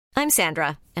I'm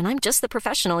Sandra, and I'm just the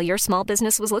professional your small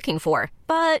business was looking for.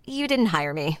 But you didn't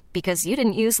hire me because you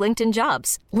didn't use LinkedIn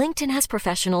Jobs. LinkedIn has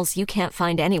professionals you can't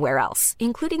find anywhere else,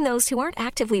 including those who aren't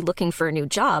actively looking for a new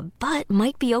job, but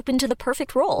might be open to the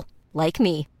perfect role, like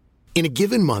me. In a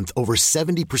given month, over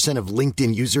 70% of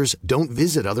LinkedIn users don't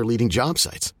visit other leading job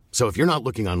sites. So if you're not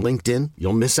looking on LinkedIn,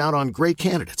 you'll miss out on great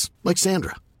candidates like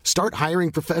Sandra. Start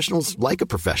hiring professionals like a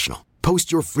professional.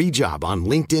 Post your free job on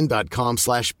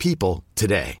linkedin.com/people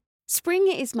today. Spring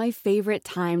is my favorite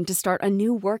time to start a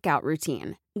new workout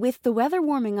routine. With the weather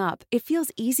warming up, it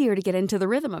feels easier to get into the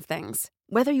rhythm of things.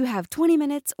 Whether you have 20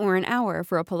 minutes or an hour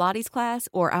for a Pilates class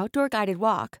or outdoor guided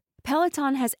walk,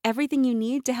 Peloton has everything you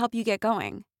need to help you get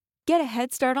going. Get a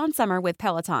head start on summer with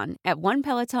Peloton at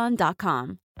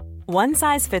onepeloton.com. One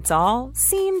size fits all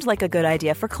seemed like a good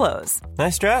idea for clothes.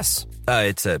 Nice dress.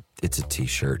 It's a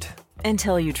t-shirt.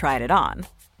 Until you tried it on.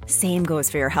 Same goes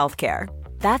for your healthcare.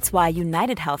 That's why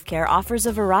United Healthcare offers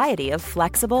a variety of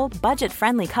flexible,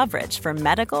 budget-friendly coverage for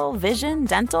medical, vision,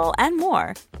 dental, and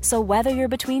more. So whether you're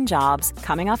between jobs,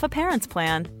 coming off a parent's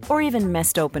plan, or even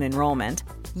missed open enrollment,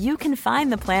 you can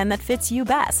find the plan that fits you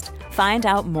best. Find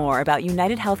out more about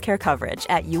United Healthcare coverage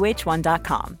at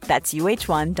uh1.com. That's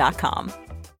uh1.com.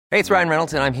 Hey, it's Ryan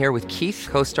Reynolds, and I'm here with Keith,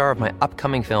 co-star of my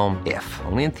upcoming film, If,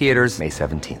 only in theaters May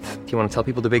 17th. Do you want to tell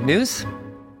people the big news?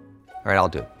 All right, I'll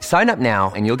do it. Sign up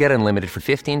now and you'll get unlimited for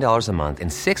 $15 a month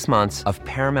and 6 months of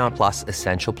Paramount Plus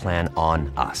Essential Plan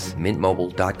on us.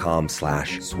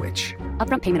 MintMobile.com/switch.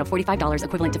 Upfront payment of $45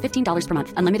 equivalent to $15 per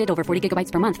month. Unlimited over 40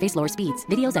 gigabytes per month. Face lower speeds.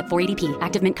 Videos at 480p.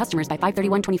 Active Mint customers by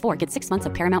 531.24 get 6 months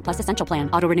of Paramount Plus Essential Plan.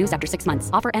 Auto renews after 6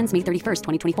 months. Offer ends May 31st,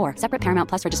 2024. Separate Paramount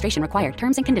Plus registration required.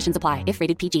 Terms and conditions apply if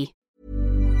rated PG.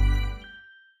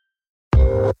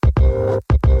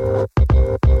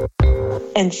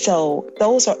 And so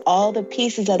those are all the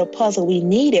pieces of the puzzle we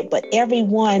needed, but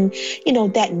everyone,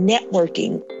 that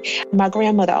networking. My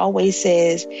grandmother always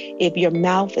says, if your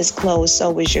mouth is closed,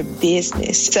 so is your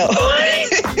business. So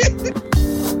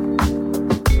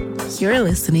you're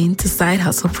listening to Side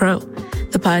Hustle Pro,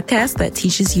 the podcast that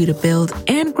teaches you to build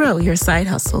and grow your side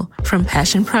hustle from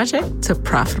passion project to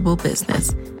profitable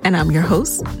business. And I'm your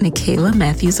host, Nicaila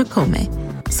Matthews-Okome.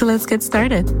 So let's get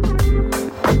started.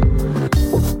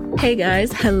 Hey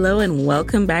guys, hello and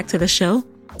welcome back to the show.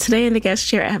 Today in the guest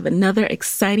chair, I have another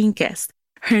exciting guest.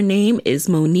 Her name is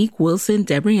Monique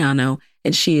Wilsondebriano,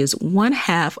 and she is one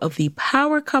half of the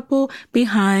power couple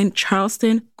behind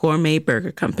Charleston Gourmet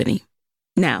Burger Company.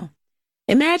 Now,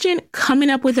 imagine coming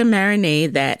up with a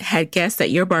marinade that had guests at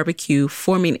your barbecue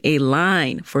forming a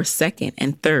line for second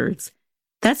and thirds.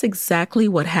 That's exactly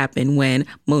what happened when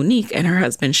Monique and her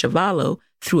husband Chevalo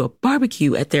threw a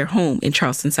barbecue at their home in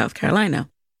Charleston, South Carolina.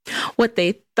 What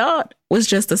they thought was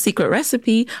just a secret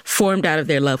recipe formed out of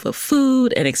their love of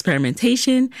food and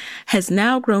experimentation has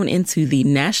now grown into the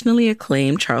nationally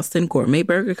acclaimed Charleston Gourmet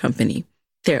Burger Company.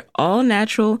 Their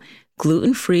all-natural,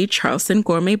 gluten-free Charleston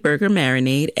Gourmet Burger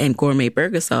Marinade and Gourmet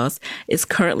Burger Sauce is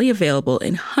currently available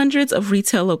in hundreds of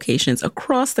retail locations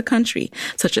across the country,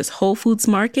 such as Whole Foods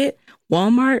Market,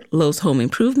 Walmart, Lowe's Home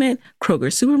Improvement,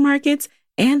 Kroger Supermarkets,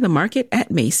 and the Market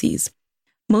at Macy's.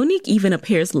 Monique even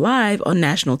appears live on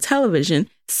national television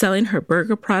selling her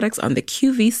burger products on the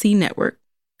QVC network.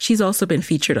 She's also been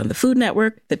featured on the Food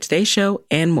Network, The Today Show,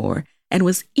 and more, and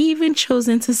was even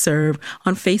chosen to serve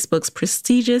on Facebook's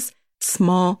prestigious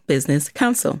Small Business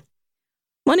Council.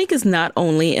 Monique is not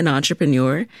only an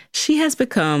entrepreneur, she has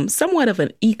become somewhat of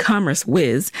an e-commerce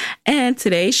whiz, and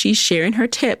today she's sharing her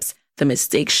tips, the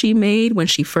mistakes she made when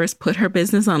she first put her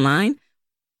business online,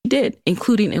 did,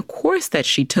 including a course that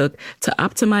she took to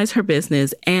optimize her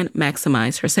business and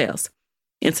maximize her sales.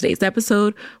 In today's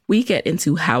episode, we get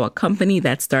into how a company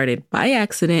that started by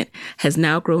accident has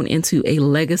now grown into a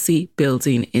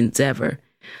legacy-building endeavor.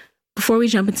 Before we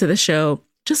jump into the show,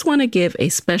 just want to give a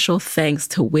special thanks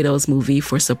to Widows Movie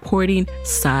for supporting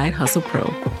Side Hustle Pro.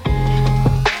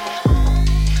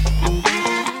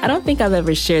 I don't think I've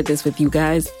ever shared this with you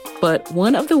guys, but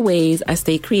one of the ways I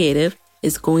stay creative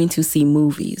is going to see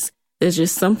movies. There's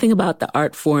just something about the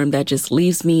art form that just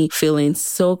leaves me feeling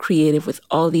so creative with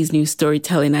all these new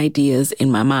storytelling ideas in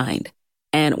my mind.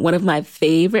 And one of my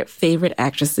favorite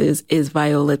actresses is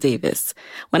Viola Davis.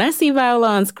 When I see Viola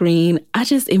on screen, I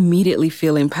just immediately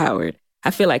feel empowered.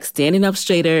 I feel like standing up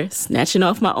straighter, snatching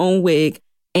off my own wig,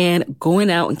 and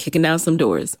going out and kicking down some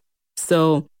doors.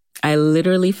 So I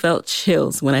literally felt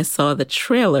chills when I saw the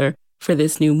trailer for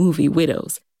this new movie,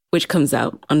 Widows, which comes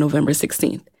out on November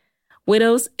 16th.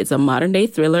 Widows is a modern-day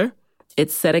thriller.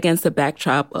 It's set against the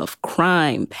backdrop of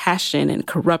crime, passion, and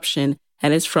corruption,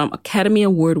 and is from Academy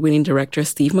Award-winning director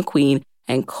Steve McQueen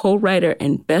and co-writer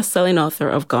and best-selling author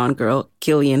of Gone Girl,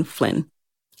 Gillian Flynn.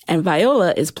 And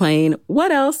Viola is playing,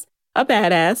 what else? A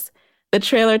badass. The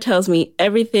trailer tells me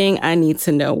everything I need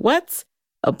to know. What?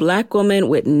 A Black woman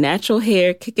with natural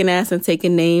hair, kicking ass and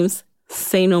taking names?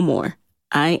 Say no more.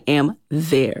 I am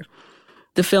there.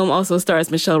 The film also stars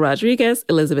Michelle Rodriguez,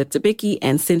 Elizabeth Debicki,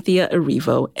 and Cynthia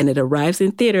Erivo, and it arrives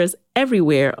in theaters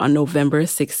everywhere on November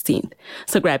 16th.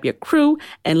 So grab your crew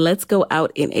and let's go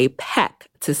out in a pack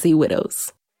to see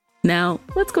Widows. Now,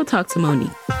 let's go talk to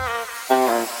Monique.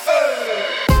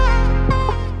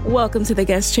 Welcome to the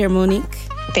guest chair, Monique.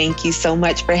 Thank you so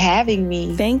much for having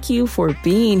me. Thank you for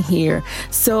being here.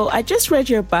 So I just read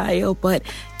your bio, but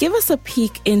give us a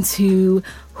peek into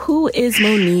who is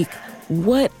Monique,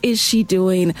 what is she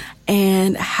doing,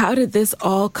 and how did this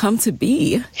all come to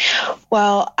be?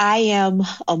 Well, I am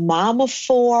a mom of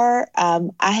four.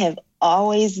 I have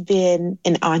always been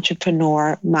an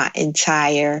entrepreneur my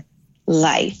entire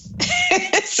life.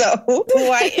 So who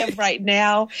I am right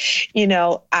now,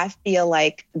 I feel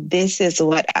like this is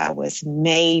what I was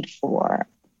made for.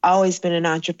 Always been an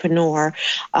entrepreneur.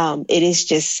 It is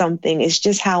just something, it's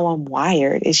just how I'm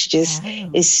wired. It's just,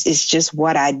 it's just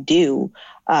what I do.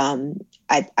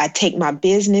 I take my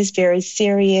business very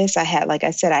serious. Like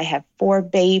I said, I have 4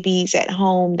 babies at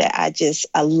home that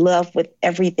I love with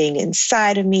everything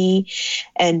inside of me.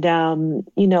 And,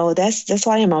 that's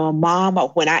why I'm a mom.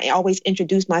 When I always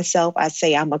introduce myself, I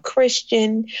say I'm a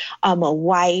Christian, I'm a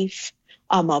wife,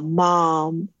 I'm a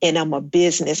mom, and I'm a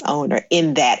business owner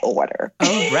in that order. All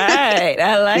right.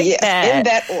 I like that. In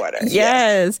that order.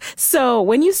 Yes. So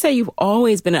when you say you've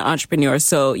always been an entrepreneur,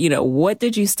 so, what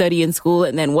did you study in school?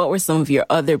 And then what were some of your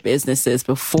other businesses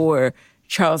before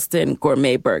Charleston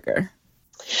Gourmet Burger?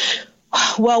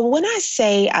 Well, when I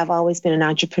say I've always been an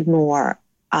entrepreneur,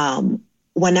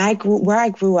 when I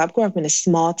grew up in a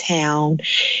small town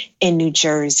in New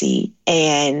Jersey.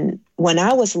 And when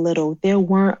I was little, there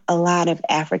weren't a lot of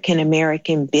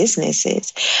African-American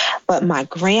businesses. But my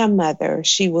grandmother,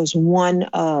 she was one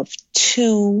of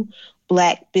 2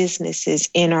 Black businesses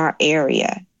in our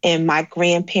area. And my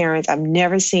grandparents, I've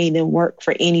never seen them work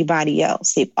for anybody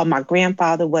else. My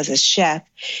grandfather was a chef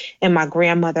and my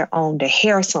grandmother owned a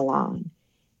hair salon.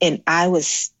 And I would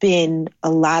spend a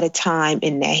lot of time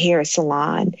in that hair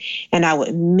salon and I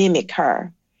would mimic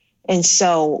her. And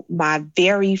so my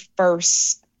very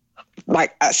first,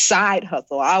 like a side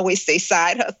hustle, I always say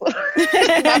side hustle,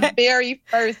 my very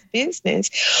first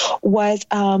business was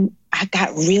I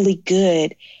got really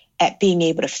good at being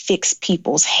able to fix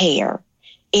people's hair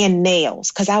and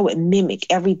nails because I would mimic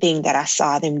everything that I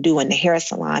saw them do in the hair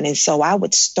salon. And so I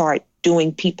would start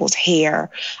doing people's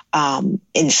hair and,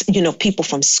 people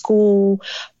from school.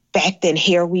 Back then,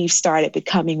 hair weave started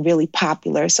becoming really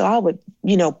popular. So I would,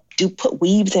 put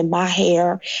weaves in my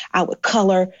hair. I would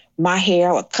color my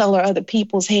hair or color other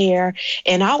people's hair,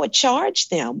 and I would charge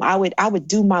them. I would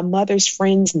do my mother's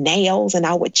friends' nails, and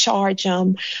I would charge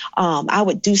them. I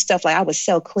would do stuff like I would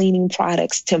sell cleaning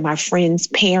products to my friends'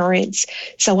 parents.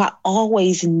 So I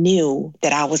always knew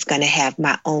that I was going to have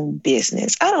my own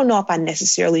business. I don't know if I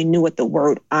necessarily knew what the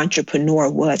word entrepreneur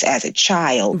was as a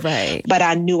child, right? But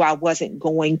I knew I wasn't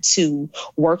going to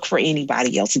work for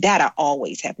anybody else. That I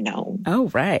always have known. Oh,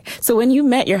 right. So when you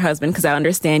met your husband, because I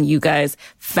understand you guys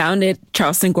founded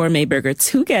Charleston Gourmet Burger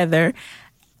together,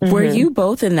 were you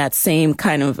both in that same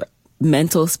kind of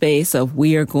mental space of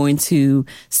we are going to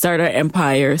start our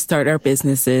empire, start our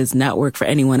businesses, not work for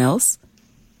anyone else?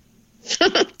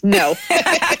 No.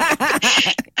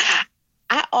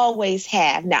 I always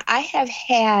have. Now, I have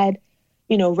had,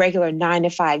 regular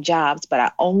 9-to-5 jobs, but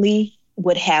I only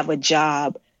would have a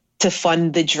job to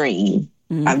fund the dream.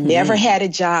 I've never had a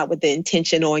job with the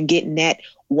intention on getting that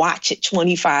watch at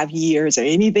 25 years or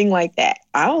anything like that.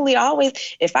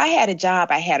 If I had a job,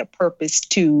 I had a purpose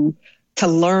to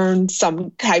learn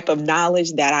some type of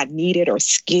knowledge that I needed or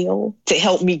skill to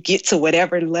help me get to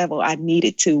whatever level I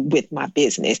needed to with my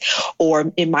business.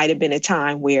 Or it might have been a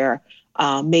time where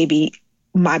maybe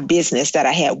my business that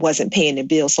I had wasn't paying the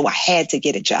bills, so I had to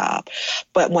get a job.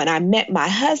 But when I met my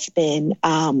husband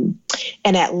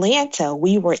in Atlanta,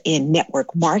 we were in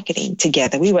network marketing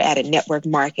together. We were at a network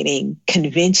marketing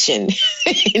convention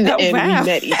and we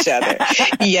met each other.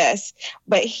 Yes.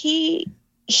 But he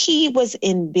was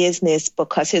in business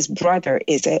because his brother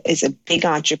is a big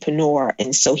entrepreneur.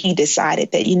 And so he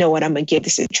decided that, I'm going to give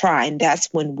this a try. And that's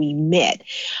when we met.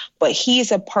 But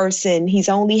he's a person, he's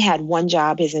only had one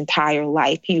job his entire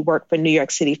life. He worked for New York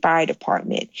City Fire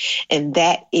Department. And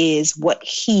that is what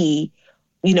he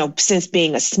since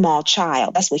being a small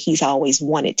child. That's what he's always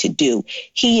wanted to do.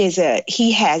 He has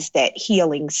that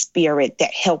healing spirit,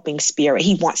 that helping spirit.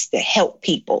 He wants to help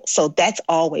people. So that's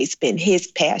always been his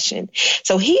passion.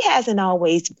 So he hasn't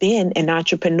always been an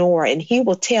entrepreneur, and he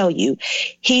will tell you,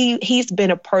 he's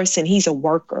been a person, he's a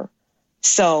worker.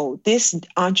 So this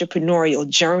entrepreneurial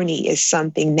journey is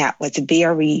something that was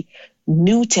very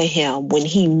new to him when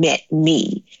he met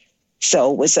me.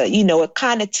 So it was it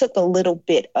kind of took a little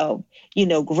bit of,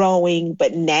 growing,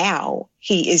 but now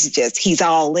he's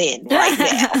all in right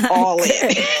now, all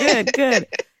in. Good.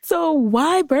 So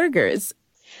why burgers?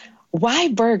 Why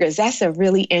burgers? That's a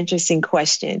really interesting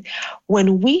question.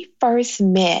 When we first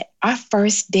met, our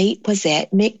first date was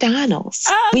at McDonald's.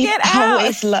 Oh, get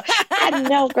out. I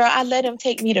know, girl. I let him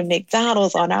take me to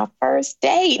McDonald's on our first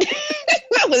date.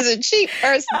 That was a cheap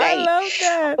first date. I love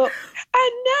that.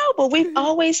 I know, but we've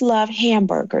always loved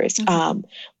hamburgers.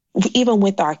 Even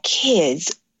with our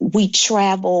kids, we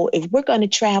travel. If we're going to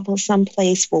travel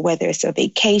someplace, for whether it's a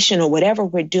vacation or whatever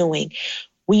we're doing,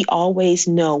 we always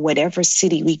know whatever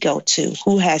city we go to,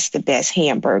 who has the best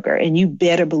hamburger. And you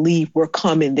better believe we're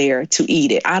coming there to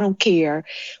eat it. I don't care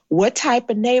what type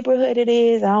of neighborhood it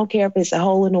is. I don't care if it's a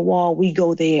hole in the wall. We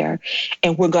go there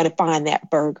and we're going to find that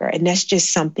burger. And that's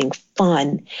just something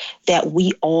fun that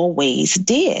we always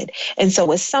did. And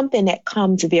so it's something that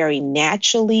comes very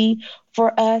naturally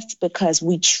for us because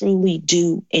we truly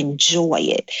do enjoy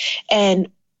it. And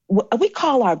we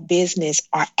call our business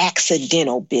our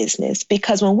accidental business,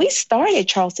 because when we started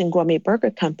Charleston Gourmet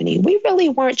Burger Company, we really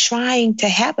weren't trying to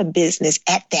have a business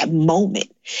at that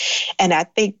moment. And I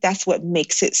think that's what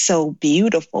makes it so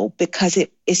beautiful, because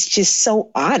it's just so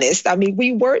honest. I mean,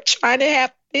 we weren't trying to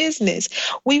have business.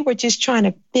 We were just trying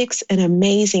to fix an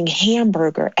amazing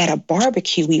hamburger at a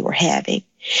barbecue we were having.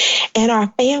 And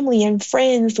our family and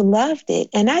friends loved it.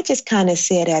 And I just kind of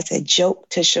said as a joke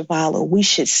to Chevalo, we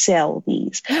should sell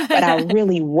these. But I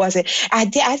really wasn't.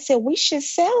 I said, we should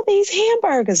sell these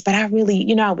hamburgers. But I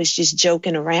really, I was just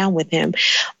joking around with him.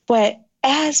 But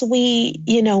as we,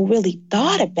 really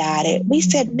thought about it, we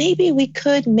said, maybe we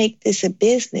could make this a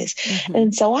business. Mm-hmm.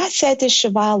 And so I said to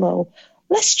Chevalo,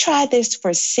 let's try this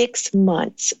for 6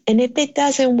 months. And if it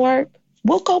doesn't work,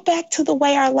 we'll go back to the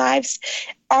way our lives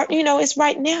are, is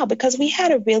right now, because we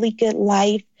had a really good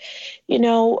life. We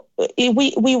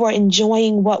were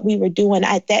enjoying what we were doing.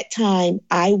 At that time,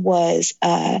 I was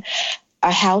a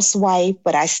housewife,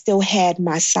 but I still had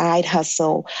my side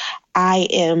hustle. I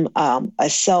am a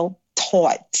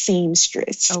self-taught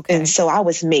seamstress. Okay. And so I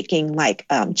was making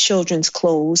children's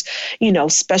clothes,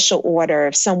 special order.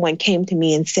 If someone came to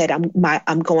me and said,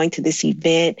 I'm going to this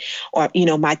event, or,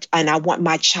 and I want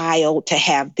my child to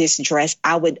have this dress,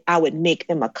 I would make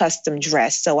them a custom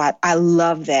dress. So I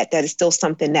love that. That is still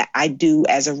something that I do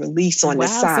as a release on the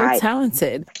side. Wow, so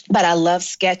talented. But I love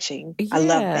sketching. Yeah. I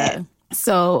love that.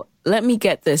 So let me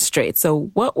get this straight.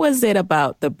 So what was it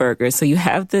about the burgers? So you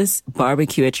have this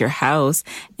barbecue at your house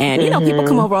and, people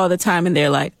come over all the time and they're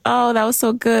like, oh, that was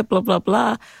so good, blah, blah,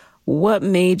 blah. What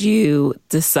made you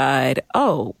decide,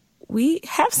 oh, we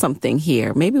have something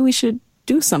here. Maybe we should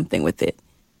do something with it?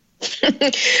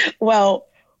 Well,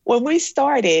 when we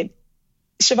started,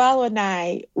 Chevalo and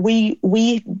I,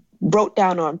 we wrote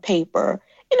down on paper,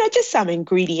 just some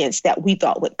ingredients that we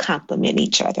thought would complement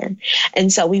each other.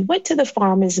 And so we went to the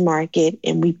farmer's market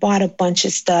and we bought a bunch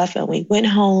of stuff and we went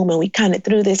home and we kind of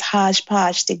threw this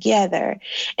hodgepodge together.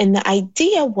 And the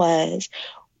idea was,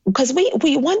 because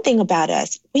we one thing about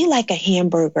us, we like a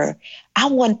hamburger. I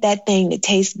want that thing to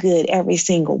taste good every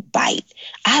single bite.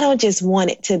 I don't just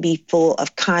want it to be full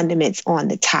of condiments on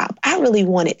the top. I really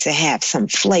want it to have some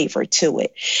flavor to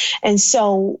it. And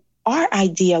so our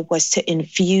idea was to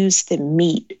infuse the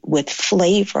meat with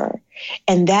flavor.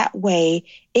 And that way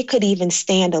it could even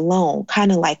stand alone,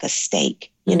 kind of like a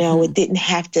steak. It didn't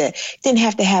have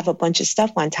to have a bunch of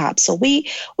stuff on top. So we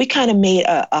kind of made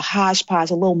a hodgepodge,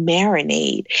 a little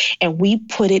marinade, and we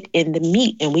put it in the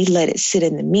meat and we let it sit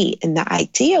in the meat. And the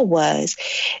idea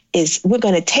is we're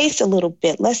going to taste a little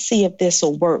bit. Let's see if this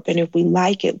will work. And if we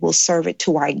like it, we'll serve it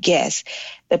to our guests.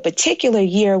 The particular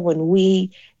year when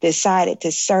we decided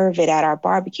to serve it at our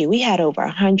barbecue, we had over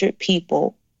 100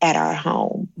 people at our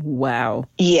home. Wow.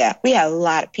 Yeah, we had a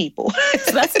lot of people.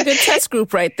 So that's a good test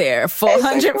group right there.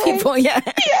 400 people. Yeah.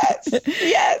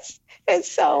 Yes. And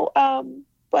so,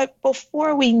 but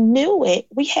before we knew it,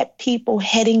 we had people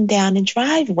heading down the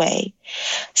driveway.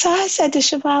 So I said to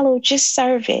Chevalo, just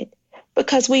serve it.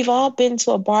 Because we've all been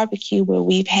to a barbecue where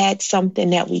we've had something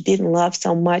that we didn't love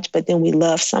so much, but then we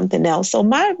love something else. So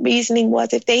my reasoning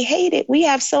was, if they hate it, we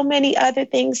have so many other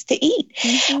things to eat.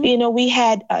 Mm-hmm. You know, we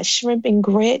had shrimp and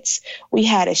grits. We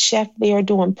had a chef there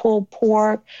doing pulled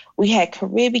pork. We had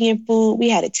Caribbean food. We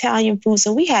had Italian food.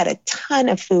 So we had a ton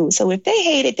of food. So if they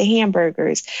hated the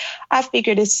hamburgers, I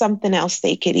figured it's something else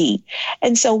they could eat.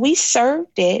 And so we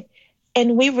served it,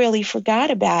 and we really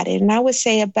forgot about it. And I would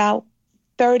say about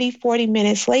 30, 40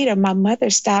 minutes later, my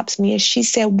mother stops me and she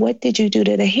said, "What did you do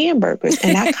to the hamburgers?"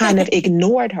 And I kind of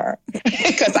ignored her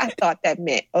because I thought that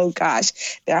meant, oh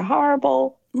gosh, they're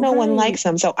horrible. No one likes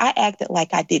them. So I acted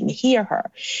like I didn't hear her.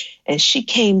 And she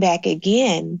came back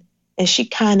again and she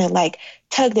kind of like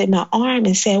tugged at my arm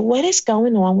and said, "What is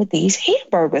going on with these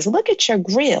hamburgers? Look at your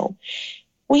grill."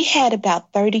 We had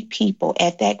about 30 people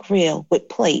at that grill with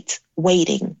plates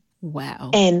waiting. Wow.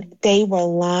 And they were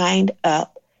lined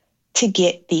up to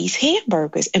get these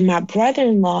hamburgers. And my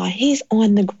brother-in-law, he's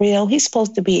on the grill. He's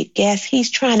supposed to be a guest. He's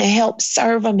trying to help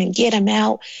serve them and get them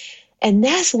out. And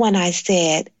that's when I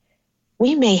said,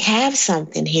 we may have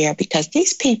something here, because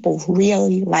these people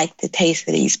really like the taste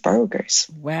of these burgers.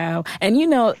 Wow. And you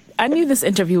know, I knew this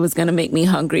interview was going to make me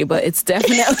hungry, but it's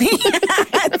definitely,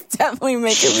 it's definitely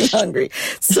making me hungry.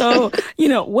 So, you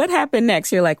know, what happened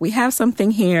next? You're like, we have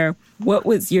something here. What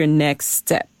was your next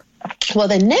step? Well,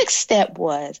 the next step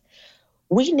was,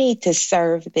 we need to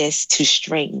serve this to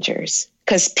strangers,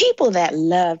 because people that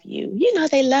love you, you know,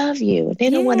 they love you. They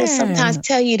don't want to sometimes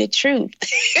tell you the truth.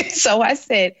 So I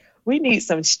said, we need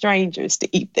some strangers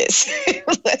to eat this.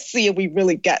 Let's see if we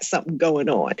really got something going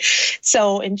on.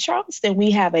 So in Charleston,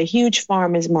 we have a huge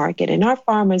farmers market, and our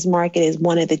farmers market is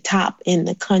one of the top in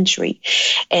the country.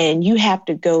 And you have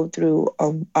to go through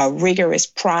a rigorous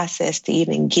process to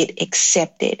even get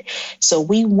accepted. So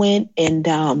we went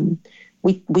and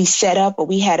we set up, or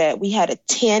we had a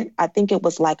tent. I think it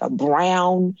was like a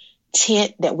brown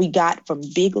tent that we got from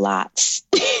Big Lots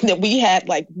that we had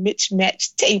like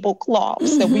mismatched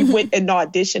tablecloths that we went and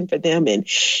auditioned for them. And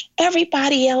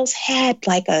everybody else had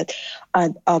like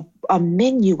a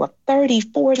menu of 30,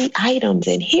 40 items.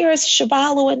 And here's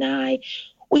Chevalo and I,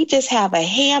 we just have a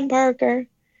hamburger.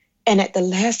 And at the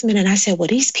last minute, I said, well,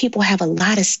 these people have a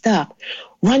lot of stuff.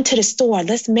 Run to the store.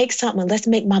 Let's make something. Let's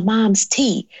make my mom's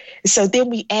tea. So then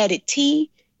we added tea,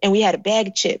 and we had a bag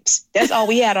of chips. That's all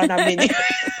we had on our menu.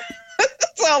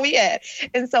 That's all we had.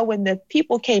 And so when the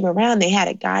people came around, they had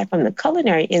a guy from the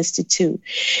Culinary Institute.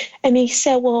 And he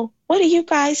said, well, what do you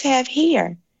guys have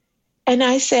here? And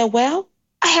I said, well,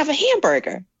 I have a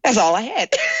hamburger. That's all I had.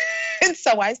 And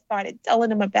so I started telling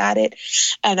them about it.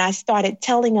 And I started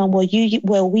telling them, we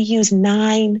use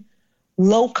 9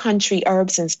 low country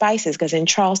herbs and spices, because in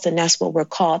Charleston, that's what we're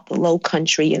called, the low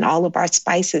country, and all of our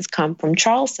spices come from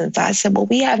Charleston. So I said, well,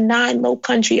 we have 9 low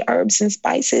country herbs and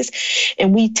spices,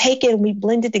 and we take it and we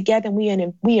blend it together,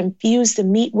 and we infuse the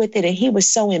meat with it. And he was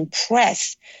so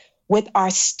impressed with our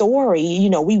story. You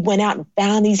know, we went out and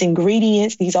found these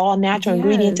ingredients, these all natural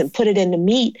ingredients, and put it in the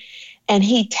meat. And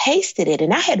he tasted it.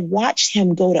 And I had watched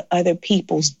him go to other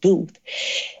people's booth.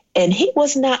 And he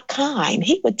was not kind.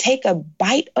 He would take a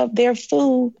bite of their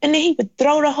food and then he would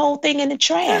throw the whole thing in the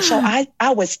trash. So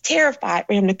I was terrified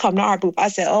for him to come to our booth. I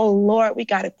said, oh, Lord, we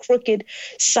got a crooked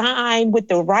sign with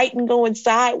the writing going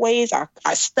sideways. Our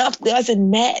stuff doesn't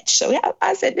match. So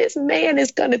I said, this man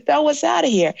is going to throw us out of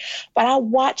here. But I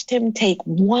watched him take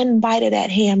one bite of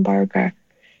that hamburger.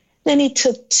 Then he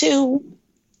took 2.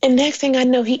 And next thing I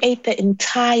know, he ate the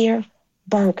entire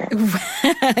burger.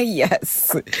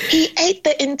 Yes. He ate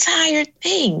the entire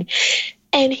thing.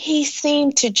 And he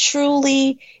seemed to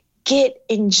truly get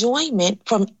enjoyment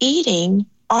from eating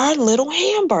our little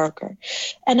hamburger.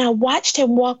 And I watched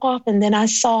him walk off, and then I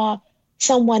saw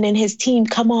someone in his team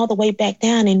come all the way back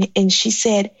down, and she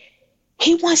said,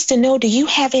 he wants to know, do you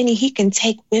have any he can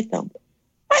take with him?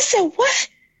 I said, what?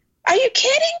 Are you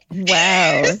kidding?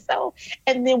 Wow.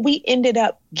 And then we ended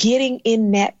up getting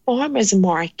in that farmer's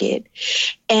market.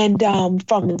 And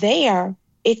from there,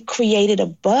 it created a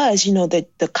buzz. You know,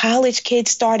 the college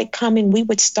kids started coming. We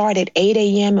would start at 8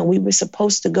 a.m. and we were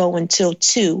supposed to go until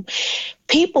 2.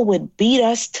 People would beat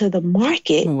us to the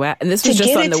market. Wow. And this was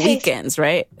just on the weekends,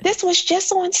 right? This was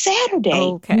just on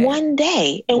Saturday, one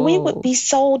day. And we would be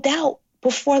sold out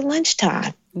before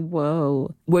lunchtime.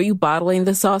 Whoa. Were you bottling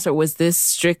the sauce, or was this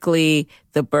strictly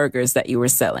the burgers that you were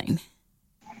selling?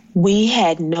 We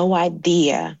had no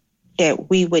idea that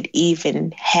we would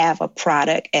even have a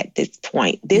product at this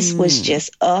point. This was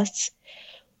just us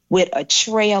with a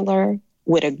trailer,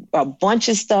 with a bunch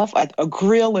of stuff, a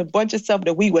grill and a bunch of stuff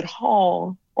that we would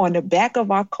haul on the back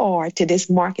of our car to this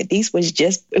market. It was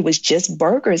just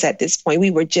burgers at this point.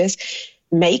 We were just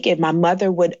making. My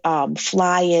mother would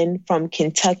fly in from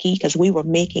Kentucky because we were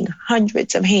making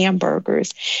hundreds of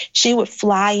hamburgers. She would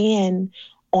fly in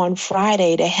on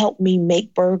Friday to help me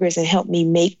make burgers and help me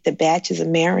make the batches of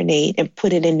marinade and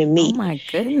put it in the meat. Oh, my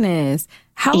goodness.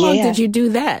 How long did you do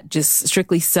that? Just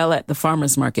strictly sell at the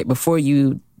farmer's market before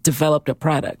you developed a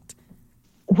product?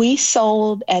 We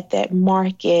sold at that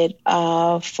market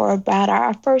for about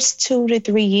our first 2 to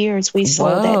 3 years. We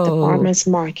sold at the farmer's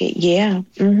market. Yeah.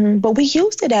 Mm-hmm. But we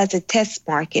used it as a test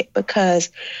market because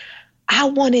I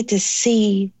wanted to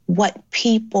see what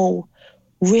people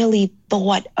really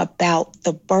thought about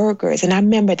the burgers. And I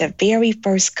remember the very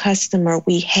first customer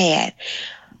we had,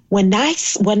 when I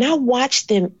watched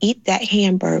them eat that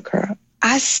hamburger,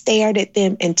 I stared at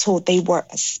them until they were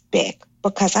a speck.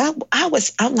 Because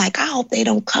I'm like, I hope they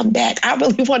don't come back. I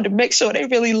really wanted to make sure they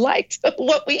really liked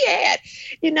what we had,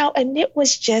 and it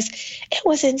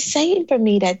was insane for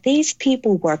me that these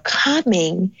people were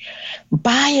coming,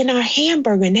 buying our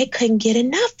hamburger, and they couldn't get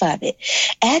enough of it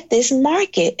at this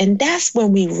market. And that's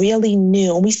when we really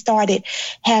knew. We started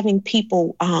having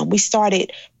people, we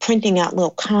started printing out little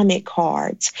comment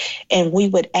cards, and we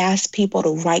would ask people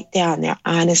to write down their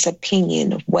honest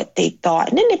opinion of what they thought.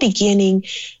 And in the beginning,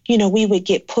 we would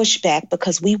get pushback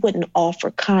because we wouldn't offer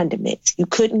condiments. You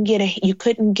couldn't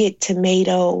get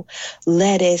tomato,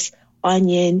 lettuce,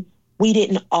 onion. We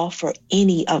didn't offer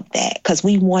any of that because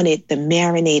we wanted the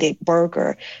marinated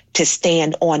burger to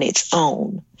stand on its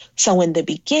own. So in the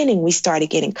beginning, we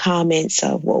started getting comments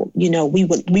of, we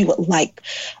would like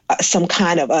some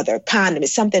kind of other condiment,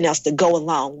 something else to go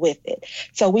along with it.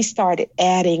 So we started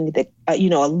adding a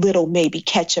little maybe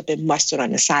ketchup and mustard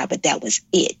on the side, but that was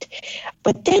it.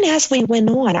 But then as we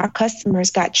went on, our customers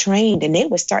got trained and they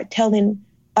would start telling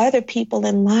other people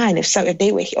in line. If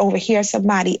they would overhear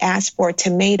somebody ask for a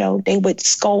tomato, they would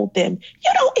scold them.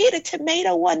 You don't eat a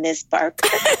tomato on this burger.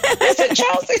 It's a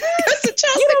Charleston.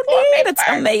 You don't need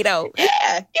a tomato.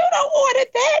 Yeah, you don't order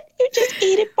that. You just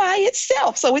eat it by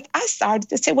itself. So I started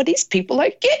to say, well, these people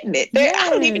are getting it. Yes. I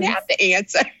don't even have to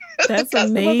answer. That's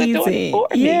amazing.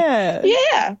 Yeah.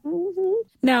 Yeah. Mm-hmm.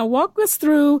 Now, walk us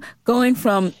through going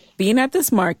from being at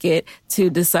this market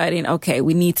to deciding, okay,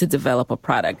 we need to develop a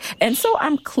product. And so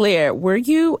I'm clear, were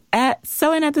you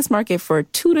selling at this market for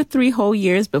 2 to 3 whole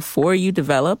years before you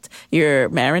developed your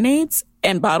marinades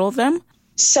and bottled them?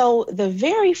 So the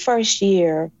very first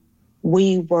year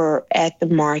we were at the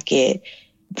market,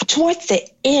 towards the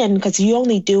end, because you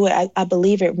only do it, I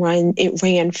believe it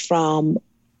ran from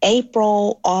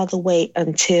April all the way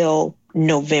until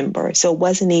November. So it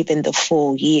wasn't even the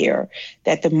full year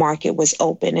that the market was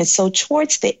open. And so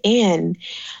towards the end,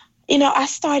 I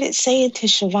started saying to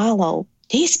Chevalo,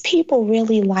 these people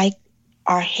really like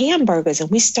our hamburgers. And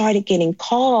we started getting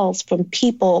calls from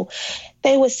people.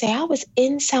 They would say, I was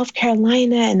in South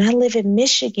Carolina and I live in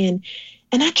Michigan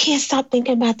and I can't stop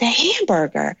thinking about the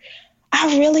hamburger.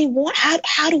 I really want,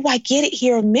 how do I get it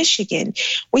here in Michigan?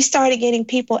 We started getting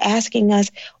people asking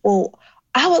us, well,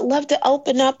 I would love to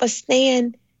open up a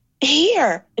stand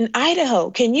here in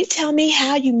Idaho. Can you tell me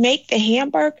how you make the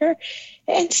hamburger?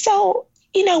 And so,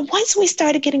 once we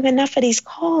started getting enough of these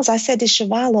calls, I said to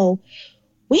Chevalo,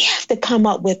 we have to come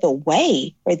up with a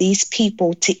way for these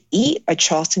people to eat a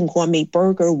Charleston Gourmet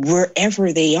burger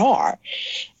wherever they are.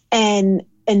 And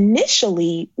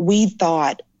initially, we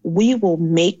thought we will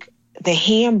make the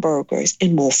hamburgers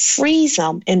and we'll freeze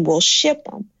them and we'll ship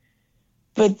them.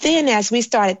 But then as we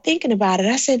started thinking about it,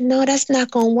 I said, no, that's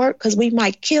not going to work because we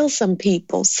might kill some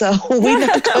people. So we're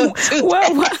not going to do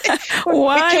that.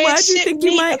 Why do you think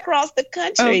you might? Across the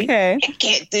country. Okay. You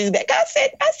can't do that.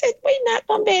 I said, we're not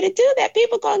going to be able to do that.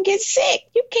 People are going to get sick.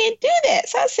 You can't do that.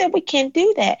 So I said, we can't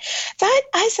do that. So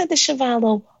I said to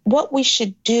Chevalo, what we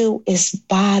should do is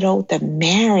bottle the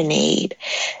marinade,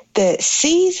 the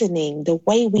seasoning, the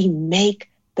way we make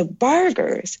the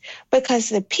burgers, because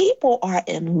the people are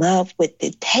in love with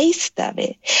the taste of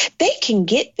it. They can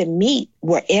get the meat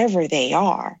wherever they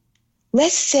are.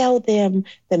 Let's sell them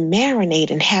the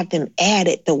marinade and have them add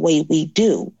it the way we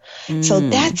do. So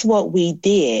that's what we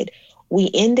did. We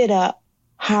ended up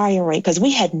hiring, because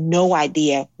we had no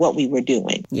idea what we were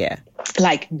doing. Yeah.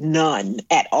 Like none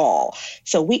at all.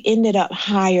 So we ended up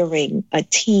hiring a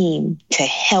team to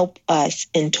help us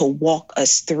and to walk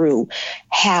us through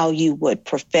how you would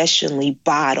professionally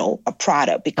bottle a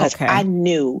product, because I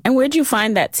knew. And where'd you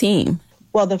find that team?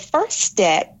 Well, the first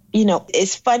step,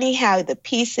 it's funny how the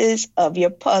pieces of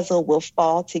your puzzle will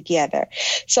fall together.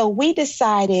 So we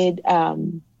decided,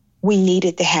 we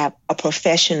needed to have a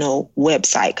professional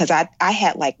website, because I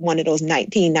had like one of those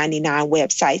 1999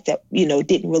 websites that,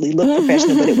 didn't really look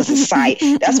professional, but it was a site.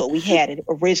 That's what we had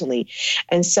originally.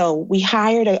 And so we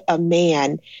hired a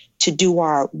man to do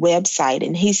our website.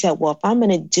 And he said, well, if I'm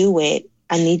going to do it,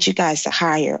 I need you guys to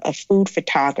hire a food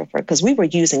photographer, because we were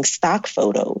using stock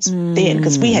photos then,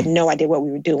 because we had no idea what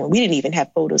we were doing. We didn't even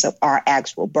have photos of our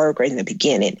actual burger in the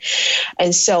beginning.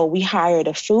 And so we hired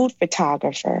a food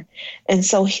photographer. And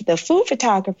so the food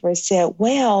photographer said,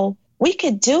 well, we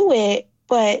could do it,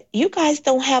 but you guys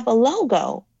don't have a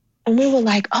logo. And we were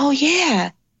like, oh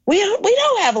yeah, we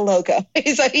don't have a logo.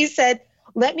 So he said,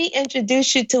 let me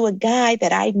introduce you to a guy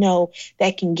that I know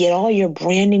that can get all your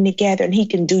branding together, and he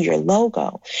can do your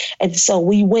logo. And so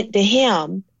we went to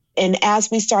him, and as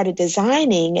we started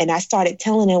designing, and I started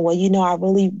telling him, well, I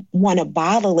really want to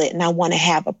bottle it and I want to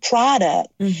have a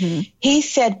product. Mm-hmm. He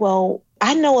said, well,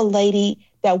 I know a lady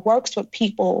that works with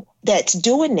people that's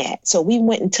doing that. So we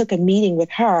went and took a meeting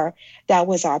with her. That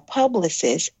was our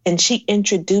publicist. And she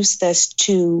introduced us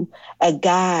to a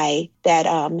guy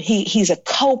that he's a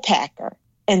co-packer.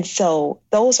 And so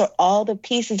those are all the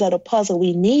pieces of the puzzle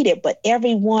we needed. But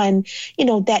everyone,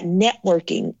 that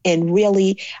networking, and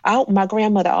really, my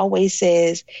grandmother always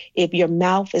says, if your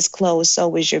mouth is closed,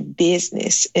 so is your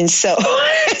business. And so,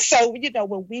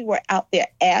 when we were out there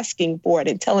asking for it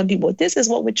and telling people, this is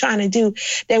what we're trying to do,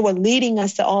 they were leading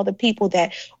us to all the people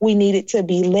that we needed to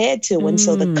be led to. And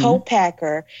so the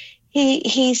co-packer,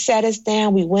 He sat us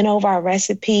down. We went over our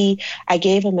recipe. I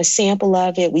gave him a sample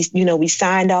of it. We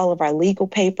signed all of our legal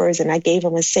papers, and I gave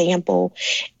him a sample,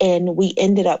 and we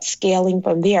ended up scaling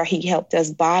from there. He helped us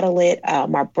bottle it.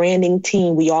 Our branding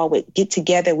team, we all would get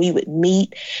together. We would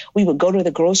meet. We would go to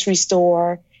the grocery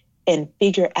store and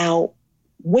figure out,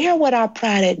 where would our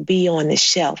product be on the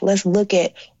shelf? Let's look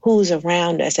at who's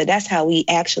around us. So that's how we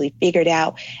actually figured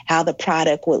out how the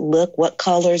product would look, what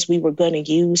colors we were going to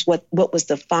use, what was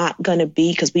the font going to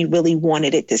be, because we really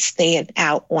wanted it to stand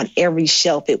out on every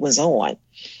shelf it was on.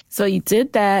 So you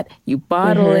did that, you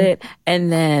bottle it,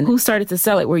 and then who started to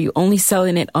sell it? Were you only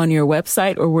selling it on your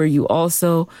website, or were you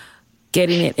also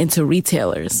getting it into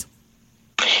retailers?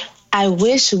 I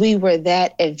wish we were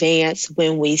that advanced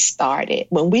when we started.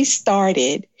 When we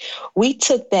started, we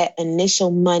took that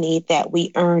initial money that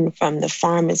we earned from the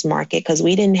farmers market, because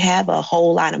we didn't have a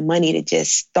whole lot of money to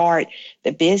just start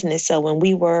the business. So when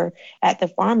we were at the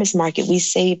farmers market, we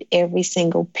saved every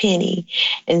single penny.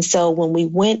 And so when we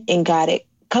went and got it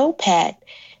co-packed,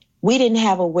 we didn't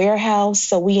have a warehouse.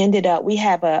 So we ended up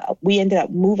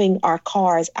moving our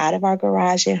cars out of our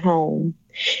garage at home,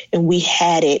 and we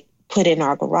had it put in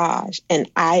our garage. And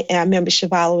I remember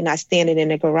Chevalo and I standing in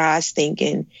the garage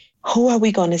thinking, who are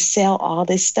we going to sell all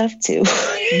this stuff to?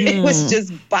 It was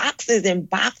just boxes and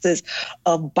boxes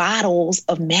of bottles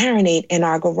of marinade in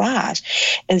our garage.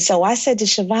 And so I said to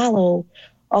Chevalo,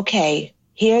 okay,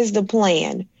 here's the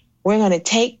plan. We're going to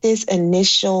take this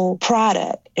initial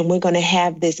product and we're going to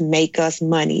have this make us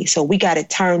money. So we got to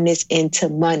turn this into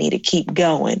money to keep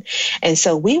going. And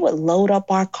so we would load up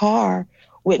our car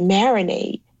with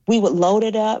marinade. We would load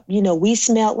it up. We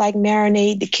smelled like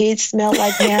marinade. The kids smelled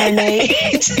like marinade.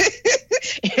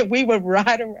 And we would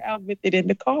ride around with it in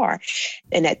the car.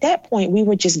 And at that point, we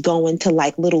were just going to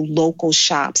like little local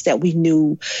shops that we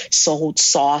knew sold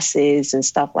sauces and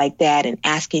stuff like that, and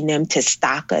asking them to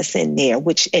stock us in there,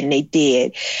 and they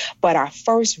did. But our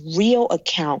first real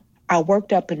account, I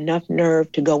worked up enough nerve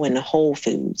to go into Whole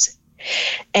Foods.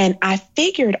 And I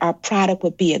figured our product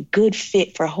would be a good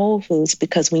fit for Whole Foods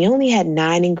because we only had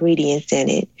 9 ingredients in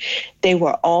it. They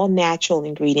were all natural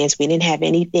ingredients. We didn't have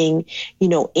anything,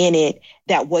 in it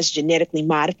that was genetically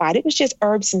modified. It was just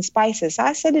herbs and spices. So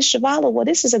I said to Chevalo, well,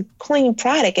 this is a clean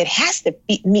product. It has to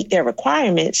meet their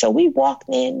requirements. So we walked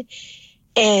in,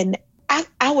 and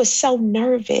I was so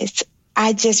nervous.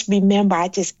 I just remember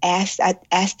I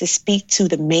asked to speak to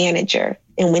the manager.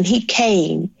 And when he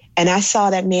came, and I saw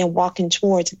that man walking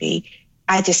towards me,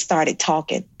 I just started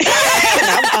talking.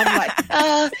 I'm like,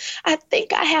 I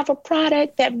think I have a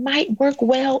product that might work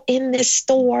well in this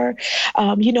store.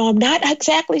 I'm not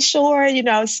exactly sure.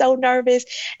 I was so nervous.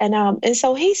 And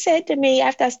so he said to me,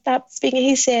 after I stopped speaking,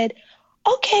 he said,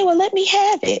 okay, well, let me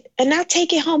have it. And I'll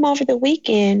take it home over the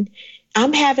weekend.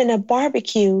 I'm having a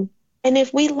barbecue. And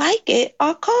if we like it,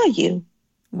 I'll call you.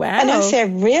 Wow. And I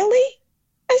said, really?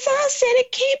 And so I said,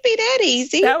 it can't be that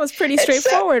easy. That was pretty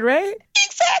straightforward, right?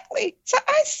 Exactly. So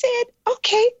I said,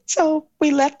 okay. So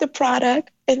we left the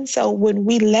product. And so when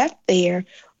we left there,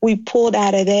 we pulled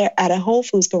out of Whole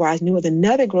Foods garage, and there was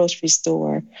another grocery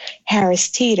store, Harris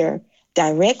Teeter,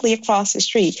 directly across the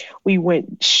street. We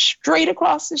went straight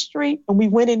across the street and we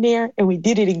went in there and we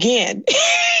did it again.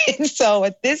 And so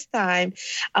at this time,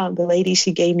 the lady,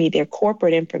 she gave me their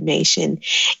corporate information,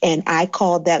 and I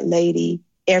called that lady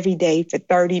every day for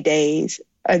 30 days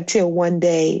until one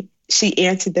day she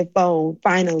answered the phone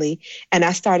finally, and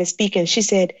I started speaking. She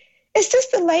said, "Is this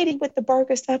the lady with the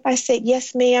burger stuff?" I said,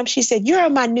 "Yes, ma'am." She said, "You're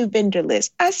on my new vendor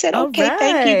list." I said, "Okay, right.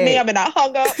 Thank you, ma'am." And I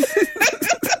hung up.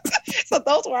 So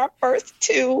those were our first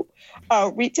two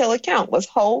retail accounts, was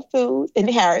Whole Foods and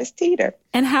Harris Teeter.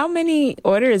 And how many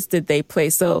orders did they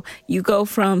place? So you go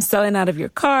from selling out of your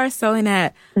car, selling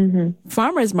at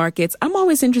farmers markets. I'm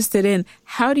always interested in,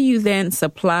 how do you then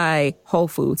supply Whole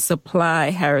Foods,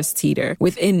 supply Harris Teeter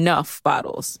with enough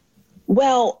bottles?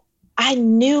 Well, I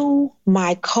knew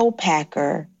my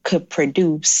co-packer could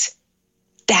produce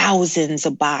thousands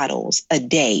of bottles a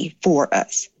day for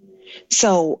us.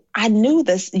 So I knew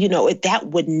this, that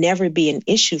would never be an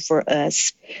issue for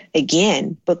us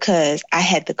again, because I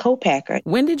had the co-packer.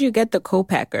 When did you get the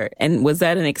co-packer? And was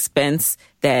that an expense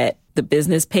that the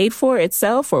business paid for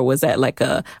itself, or was that like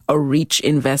a reach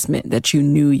investment that you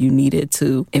knew you needed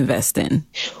to invest in?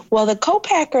 Well, the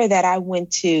co-packer that I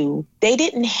went to, they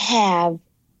didn't have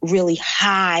really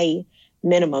high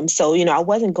minimum. So, I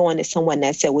wasn't going to someone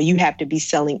that said, well, you have to be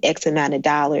selling X amount of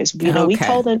dollars. Okay. we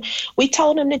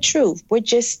told them the truth. We're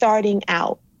just starting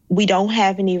out. We don't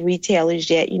have any retailers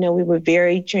yet. We were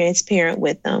very transparent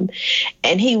with them,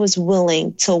 and he was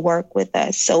willing to work with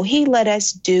us. So he let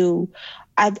us do,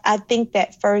 I think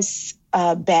that first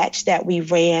batch that we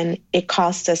ran, it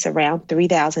cost us around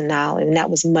 $3,000, and that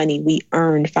was money we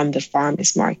earned from the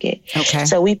farmers market. Okay.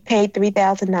 So we paid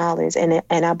 $3,000,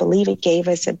 and I believe it gave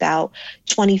us about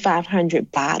 2,500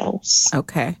 bottles.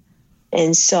 Okay.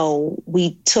 And so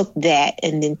we took that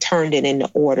and then turned it into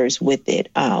orders with it.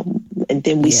 And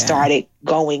then we started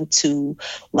going to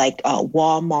like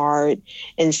Walmart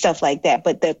and stuff like that.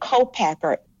 But the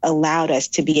co-packer allowed us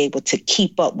to be able to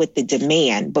keep up with the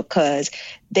demand, because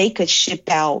they could ship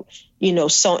out,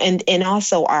 so, and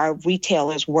also our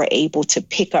retailers were able to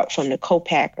pick up from the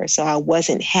co-packer. So I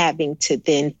wasn't having to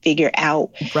then figure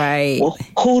out, well,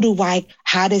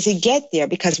 how does it get there?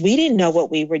 Because we didn't know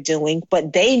what we were doing,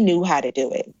 but they knew how to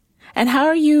do it. And how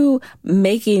are you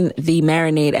making the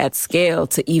marinade at scale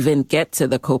to even get to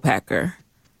the co-packer?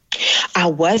 I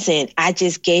wasn't. I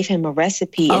just gave him a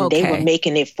recipe, and they were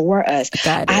making it for us.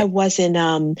 Got it. I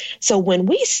wasn't. So when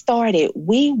we started,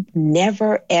 we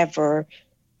never, ever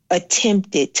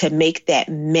attempted to make that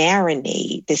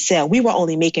marinade to sell. We were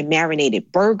only making marinated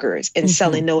burgers and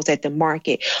selling those at the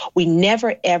market. We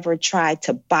never, ever tried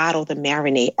to bottle the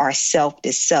marinade ourselves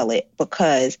to sell it,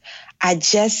 because I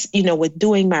just, with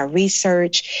doing my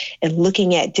research and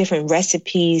looking at different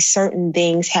recipes, certain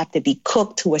things have to be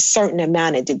cooked to a certain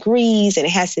amount of degrees, and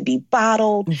it has to be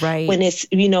bottled when it's,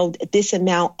 this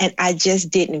amount. And I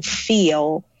just didn't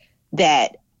feel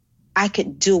that I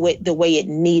could do it the way it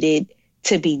needed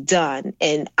to be done.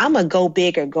 And I'm a go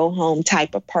big or go home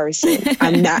type of person.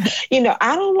 I'm not,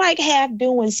 I don't like half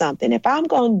doing something. If I'm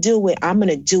going to do it, I'm going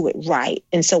to do it right.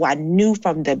 And so I knew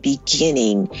from the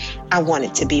beginning I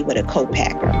wanted to be with a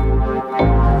co-packer.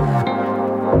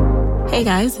 Hey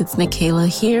guys, it's Nikayla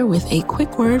here with a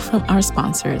quick word from our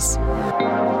sponsors.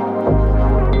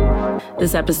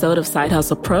 This episode of Side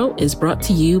Hustle Pro is brought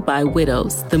to you by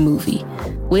Widows, the movie.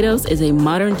 Widows is a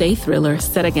modern-day thriller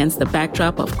set against the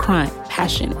backdrop of crime,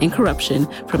 passion, and corruption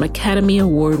from Academy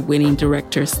Award-winning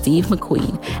director Steve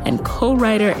McQueen and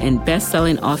co-writer and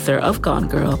best-selling author of Gone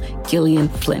Girl, Gillian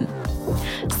Flynn.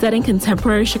 Set in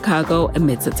contemporary Chicago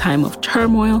amidst a time of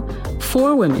turmoil,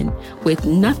 4 women with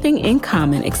nothing in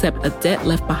common except a debt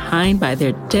left behind by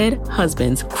their dead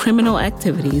husband's criminal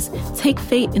activities take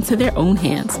fate into their own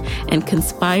hands and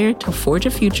conspire to forge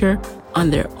a future on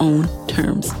their own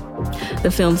terms. The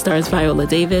film stars Viola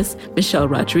Davis, Michelle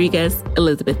Rodriguez,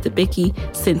 Elizabeth Debicki,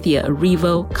 Cynthia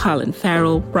Erivo, Colin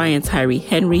Farrell, Brian Tyree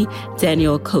Henry,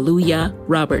 Daniel Kaluuya,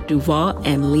 Robert Duvall,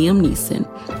 and Liam Neeson,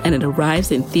 and it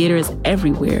arrives in theaters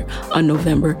everywhere on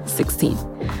November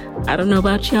 16th. I don't know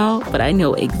about y'all, but I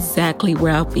know exactly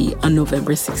where I'll be on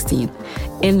November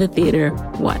 16th, in the theater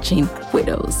watching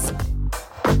Widows.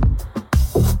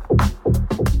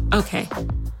 Okay.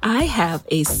 I have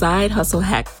a side hustle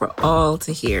hack for all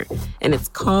to hear, and it's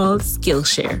called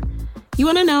Skillshare. You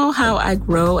want to know how I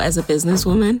grow as a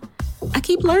businesswoman? I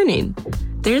keep learning.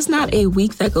 There's not a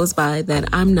week that goes by that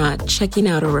I'm not checking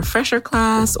out a refresher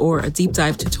class or a deep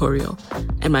dive tutorial,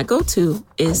 and my go-to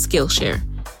is Skillshare.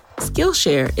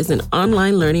 Skillshare is an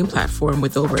online learning platform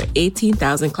with over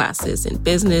 18,000 classes in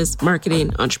business,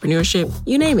 marketing, entrepreneurship,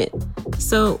 you name it.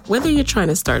 So whether you're trying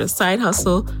to start a side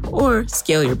hustle or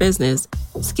scale your business,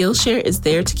 Skillshare is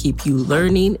there to keep you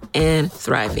learning and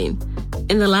thriving.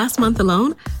 In the last month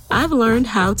alone, I've learned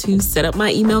how to set up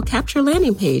my email capture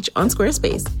landing page on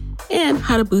Squarespace and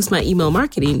how to boost my email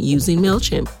marketing using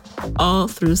MailChimp, all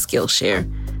through Skillshare.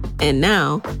 And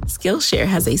now, Skillshare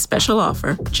has a special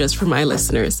offer just for my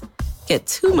listeners. Get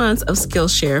 2 months of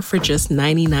Skillshare for just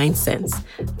 99 cents.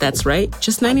 That's right,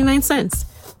 just 99 cents.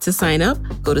 To sign up,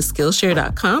 go to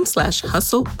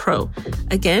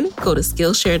Skillshare.com/hustlepro. Again, go to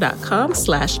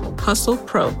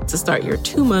Skillshare.com/hustlepro to start your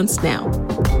 2 months now.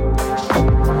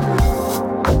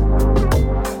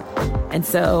 And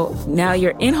so now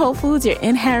you're in Whole Foods, you're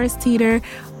in Harris Teeter.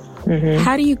 Mm-hmm.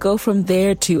 How do you go from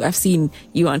there to, I've seen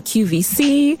you on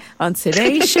QVC, on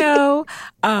Today's Show,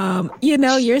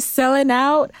 you're selling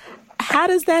out. How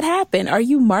does that happen? Are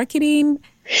you marketing?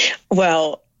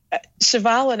 Well,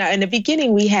 Chevalo and I, in the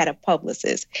beginning, we had a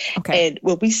publicist. Okay. And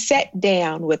when we sat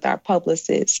down with our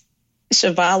publicist,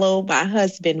 Chevalo, my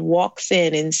husband, walks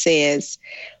in and says,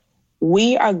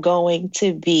 "We are going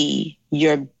to be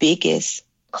your biggest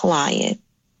client."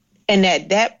 And at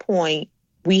that point,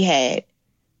 we had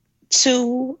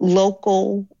 2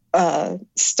 local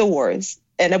stores,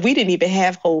 and we didn't even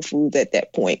have Whole Foods at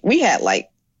that point. We had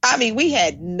we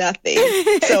had nothing.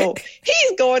 So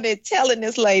he's going and telling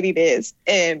this lady this,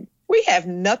 and we have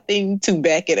nothing to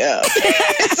back it up.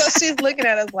 So she's looking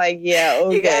at us like, yeah,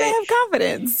 okay. You gotta have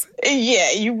confidence.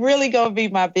 Yeah, you really gonna be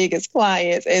my biggest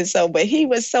clients. And so, but he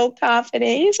was so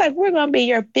confident. He's like, "We're gonna be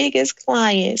your biggest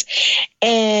clients."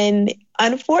 And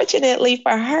unfortunately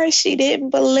for her, she didn't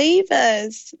believe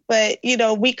us. But,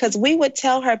 because we would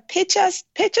tell her, pitch us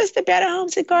the Better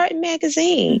Homes and Garden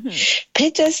magazine,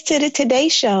 pitch us to the Today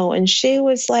Show. And she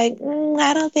was like,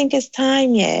 I don't think it's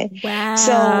time yet. Wow.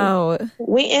 So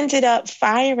we ended up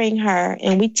firing her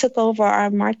and we took over our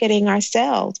marketing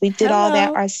ourselves. We did all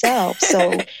that ourselves.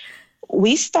 So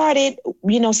we started,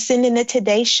 sending the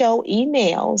Today Show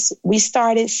emails. We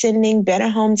started sending Better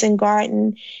Homes and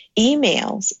Garden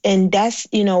emails. And that's,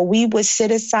 we would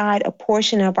set aside a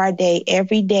portion of our day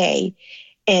every day.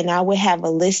 And I would have a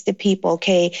list of people,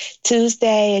 okay,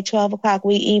 Tuesday at 12 o'clock,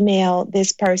 we email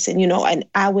this person,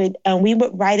 and we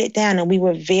would write it down, and we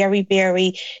were very,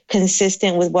 very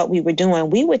consistent with what we were doing.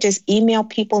 We would just email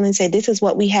people and say, this is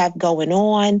what we have going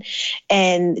on.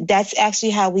 And that's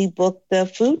actually how we booked the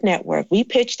Food Network. We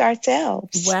pitched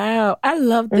ourselves. Wow. I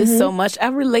love this so much. I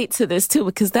relate to this too,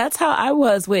 because that's how I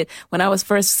was when I was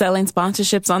first selling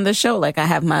sponsorships on the show. Like, I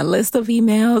have my list of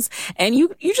emails, and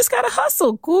you just got to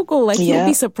hustle. Google, you'll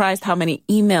be surprised how many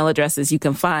email addresses you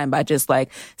can find by just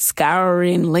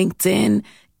scouring LinkedIn,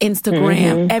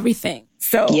 Instagram, everything.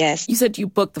 So yes. You said you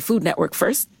booked the Food Network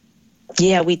first?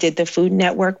 Yeah, we did the Food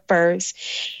Network first.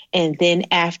 And then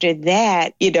after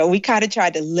that, we kind of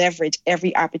tried to leverage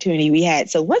every opportunity we had.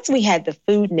 So once we had the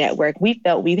Food Network, we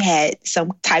felt we had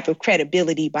some type of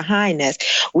credibility behind us.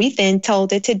 We then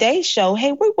told the Today Show,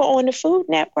 hey, we were on the Food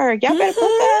Network. Y'all better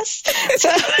book us. So,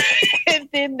 and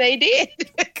then they did.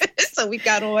 So we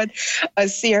got on a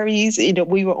series,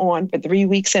 we were on for 3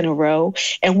 weeks in a row,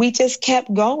 and we just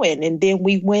kept going. And then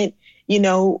we went,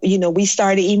 we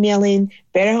started emailing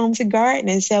Better Homes and Garden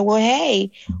and said, well,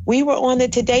 hey, we were on the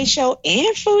Today Show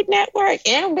and Food Network,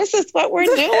 and this is what we're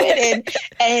doing.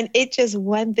 And it just,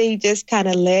 one thing just kind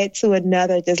of led to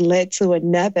another.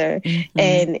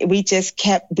 And we just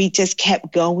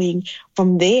kept going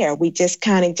from there. We just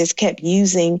kind of just kept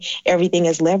using everything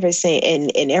as leverage.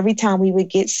 And every time we would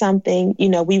get something,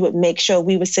 we would make sure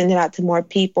we would send it out to more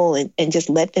people and just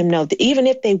let them know that even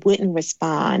if they wouldn't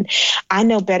respond. I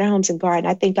know Better Homes and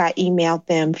Garden, I think I emailed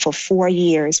them for 4 years.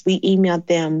 We emailed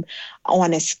them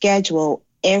on a schedule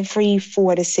every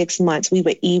 4 to 6 months. We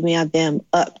would email them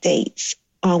updates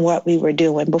on what we were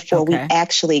doing before we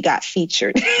actually got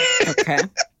featured. Okay.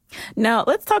 Now,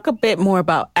 let's talk a bit more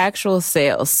about actual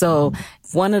sales. So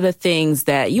one of the things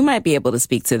that you might be able to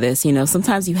speak to this,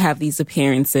 sometimes you have these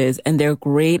appearances and they're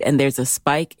great and there's a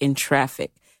spike in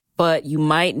traffic, but you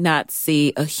might not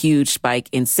see a huge spike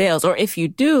in sales. Or if you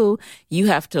do, you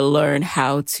have to learn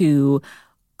how to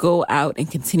go out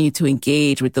and continue to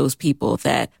engage with those people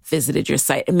that visited your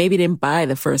site and maybe didn't buy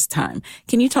the first time.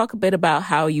 Can you talk a bit about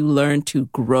how you learn to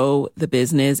grow the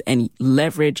business and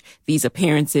leverage these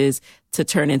appearances to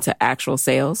turn into actual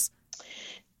sales?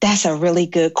 That's a really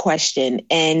good question.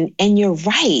 And you're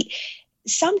right.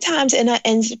 sometimes, and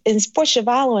for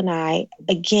Chevalo and I,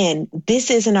 again, this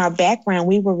isn't our background.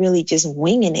 We were really just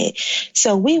winging it.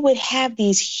 So we would have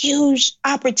these huge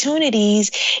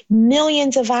opportunities,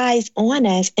 millions of eyes on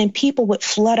us, and people would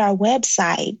flood our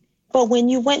website. But when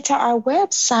you went to our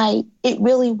website, it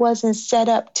really wasn't set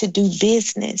up to do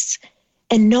business.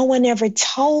 And no one ever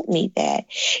told me that.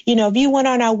 You know, if you went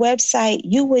on our website,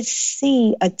 you would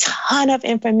see a ton of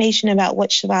information about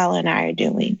what Chevalo and I are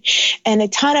doing and a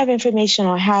ton of information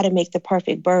on how to make the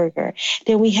perfect burger.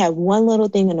 Then we had one little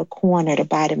thing in the corner to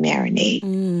buy the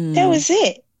marinade. That was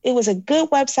it. It was a good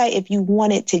website if you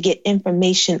wanted to get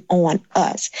information on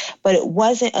us, but it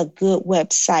wasn't a good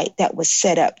website that was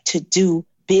set up to do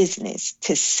business,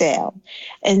 to sell.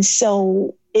 And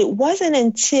so it wasn't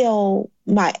until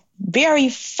my very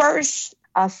first,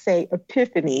 I'll say,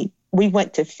 epiphany, we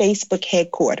went to Facebook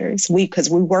headquarters. Because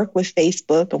we work with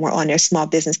Facebook and we're on their small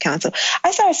business council. I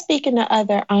started speaking to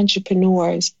other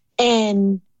entrepreneurs,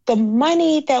 and the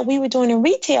money that we were doing in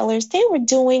retailers, they were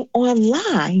doing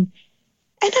online.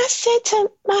 And I said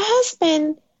to my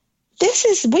husband,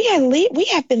 we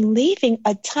have been leaving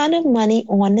a ton of monny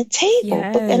on the table.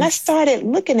 Yes. And I started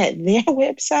looking at their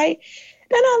website,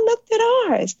 then I looked at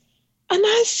ours, and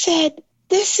I said,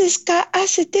 this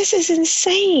is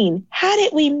insane. How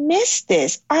did we miss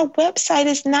this? Our website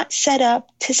is not set up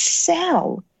to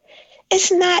sell.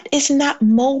 It's not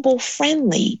mobile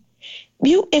friendly.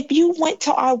 If you went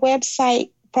to our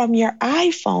website from your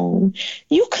iPhone,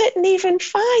 you couldn't even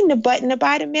find the button to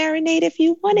buy the marinade if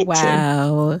you wanted to.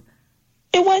 Wow.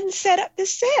 It wasn't set up to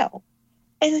sell.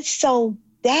 And so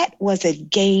that was a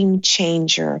game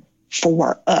changer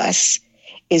for us,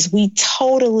 is we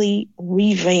totally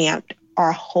revamped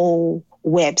our whole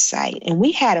website. And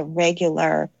we had a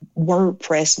regular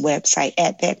WordPress website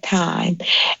at that time.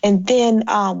 And then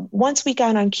once we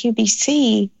got on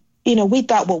QVC, you know, we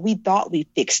thought we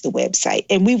fixed the website,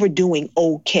 and we were doing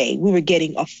okay. We were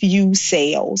getting a few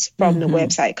sales from the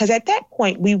website, because at that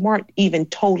point we weren't even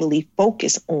totally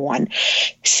focused on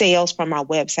sales from our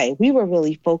website. We were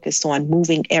really focused on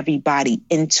moving everybody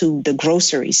into the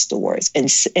grocery stores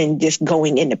and just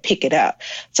going in to pick it up.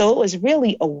 So it was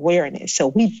really awareness. So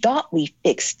we thought we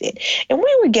fixed it, and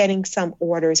we were getting some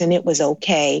orders, and it was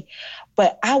okay.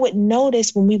 But I would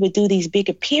notice when we would do these big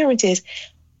appearances,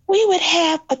 we would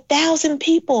have 1,000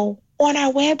 people on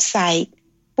our website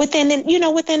within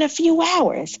a few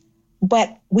hours.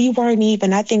 But we weren't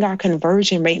even, I think our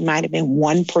conversion rate might have been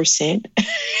 1%.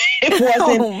 It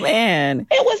wasn't. Oh, man.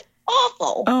 It was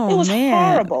awful. Oh, it was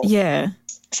horrible. Yeah.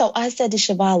 So I said to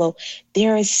Chevalo,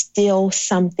 there is still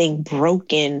something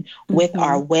broken with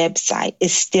our website.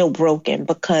 It's still broken,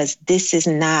 because this is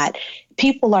not,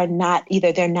 people are not,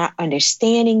 either they're not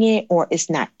understanding it or it's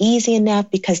not easy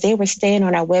enough, because they were staying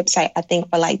on our website, I think,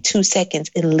 for like 2 seconds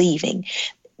and leaving.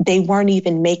 They weren't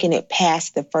even making it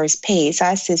past the first page. So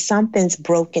I said, something's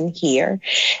broken here.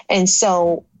 And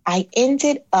so I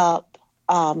ended up,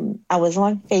 I was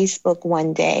on Facebook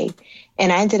one day,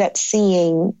 and I ended up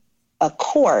seeing a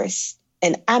course,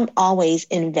 and I'm always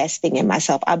investing in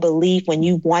myself. I believe when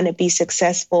you want to be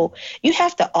successful, you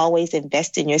have to always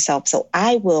invest in yourself. So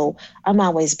I'm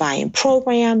always buying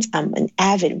programs. I'm an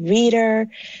avid reader.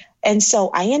 And so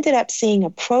I ended up seeing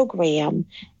a program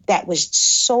that was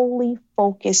solely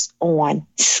focused on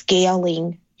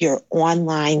scaling your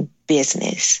online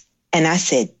business. And I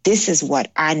said, this is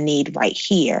what I need right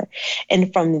here.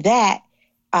 And from that,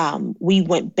 we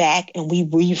went back and we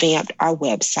revamped our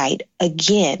website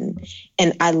again.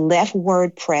 And I left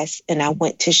WordPress and I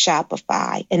went to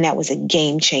Shopify. And that was a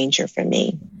game changer for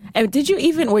me. And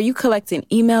were you collecting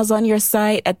emails on your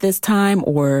site at this time?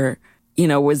 Or,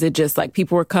 was it just like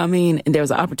people were coming and there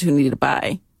was an opportunity to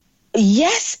buy?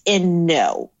 Yes and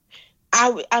no.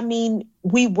 I mean,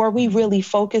 we really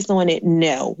focused on it?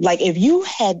 No. Like if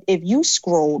you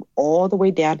scrolled all the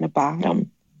way down the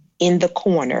bottom in the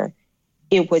corner,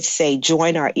 it would say,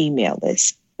 join our email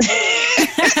list. and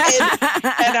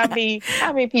I mean,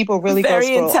 how many people really go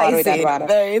scroll all the way down the bottom?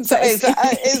 Very enticing.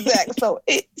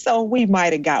 Exactly. So we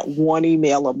might have got one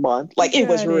email a month. Like it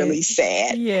was really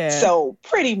sad. Yeah. So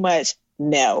pretty much,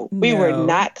 no, we were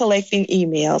not collecting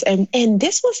emails. And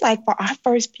this was like for our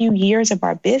first few years of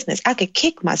our business. I could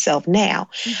kick myself now,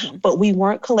 but we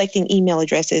weren't collecting email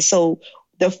addresses. So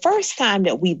The first time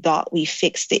that we thought we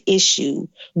fixed the issue,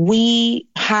 we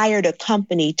hired a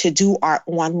company to do our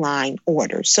online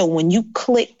order. So when you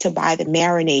click to buy the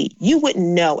marinade, you wouldn't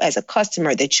know as a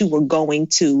customer that you were going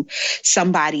to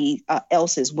somebody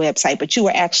else's website, but you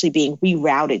were actually being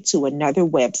rerouted to another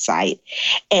website.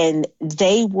 And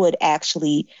they would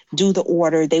actually do the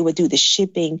order, they would do the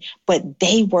shipping, but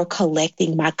they were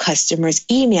collecting my customers'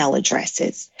 email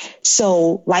addresses.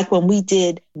 So like when we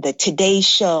did the Today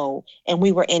Show and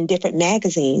we were in different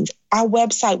magazines, our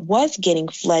website was getting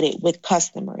flooded with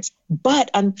customers. But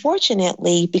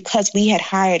unfortunately, because we had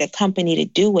hired a company to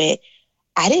do it,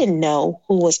 I didn't know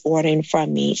who was ordering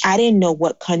from me. I didn't know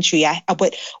what country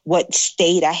what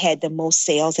state I had the most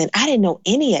sales in. I didn't know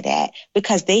any of that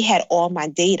because they had all my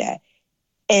data.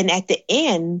 And at the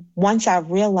end, once I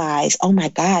realized, oh my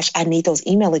gosh, I need those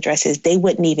email addresses, they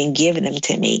wouldn't even give them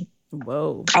to me.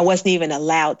 Whoa. I wasn't even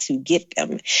allowed to get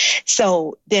them.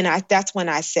 So then that's when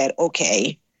I said,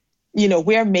 okay,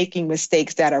 we're making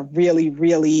mistakes that are really,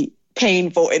 really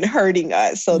painful and hurting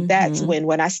us. So that's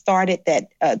when I started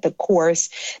the course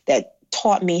that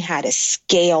taught me how to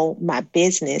scale my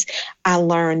business, I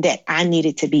learned that I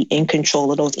needed to be in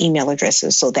control of those email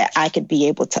addresses so that I could be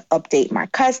able to update my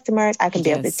customers. I could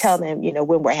be able to tell them,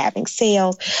 when we're having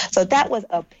sales. So that was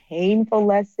a painful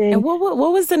lesson. And what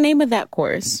was the name of that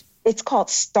course? It's called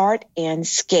Start and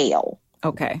Scale.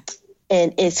 Okay.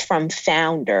 And it's from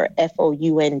Founder,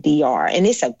 Foundr. And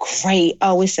it's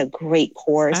a great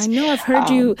course. I know I've heard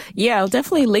you. Yeah, I'll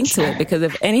definitely link to it because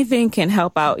if anything can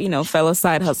help out, fellow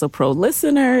Side Hustle Pro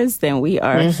listeners, then we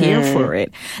are here for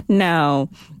it. Now,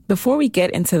 before we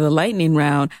get into the lightning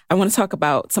round, I want to talk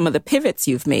about some of the pivots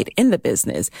you've made in the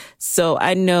business. So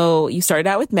I know you started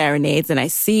out with marinades, and I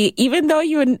see even though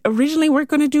you originally weren't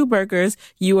going to do burgers,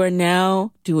 you are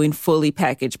now doing fully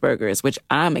packaged burgers, which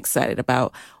I'm excited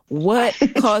about. What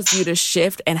caused you to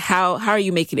shift, and how are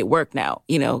you making it work now,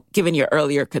 given your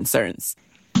earlier concerns?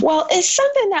 Well, it's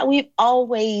something that we've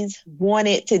always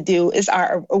wanted to do.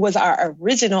 Was our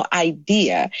original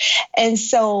idea. And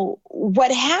so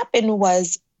what happened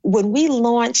was when we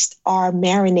launched our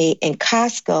marinade in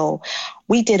Costco,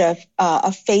 we did a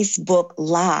Facebook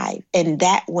Live, and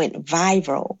that went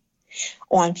viral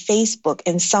on Facebook,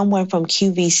 and someone from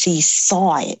QVC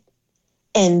saw it.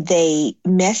 And they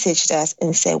messaged us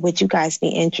and said, would you guys be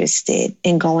interested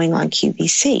in going on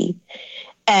QVC?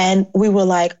 And we were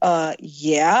like,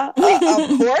 yeah,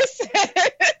 of course.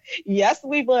 Yes,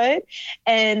 we would.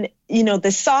 And,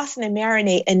 the sauce and the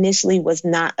marinade initially was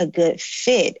not a good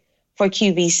fit for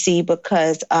QVC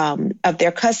because of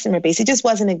their customer base. It just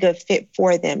wasn't a good fit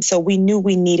for them. So we knew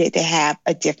we needed to have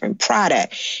a different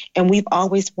product. And we've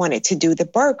always wanted to do the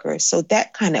burgers. So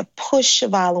that kind of pushed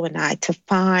Chevalo and I to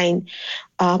find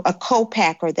a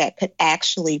co-packer that could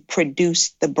actually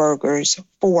produce the burgers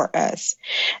for us.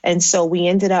 And so we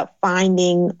ended up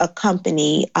finding a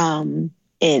company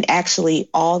and actually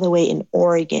all the way in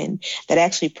Oregon that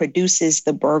actually produces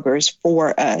the burgers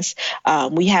for us.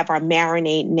 We have our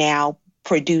marinade now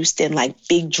produced in like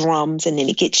big drums, and then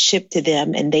it gets shipped to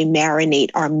them and they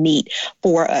marinate our meat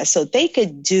for us. So they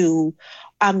could do,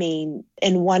 in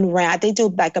one round, they do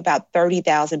like about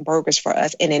 30,000 burgers for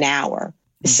us in an hour.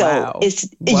 So wow.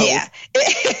 Yeah.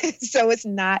 So it's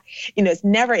not, it's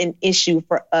never an issue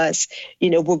for us,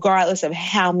 regardless of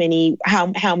how many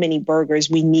burgers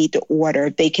we need to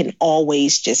order, they can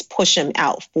always just push them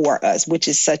out for us, which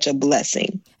is such a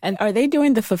blessing. And are they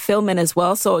doing the fulfillment as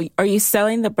well? So are you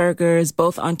selling the burgers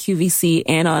both on QVC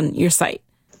and on your site?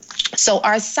 So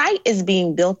our site is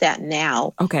being built out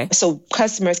now. Okay. So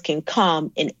customers can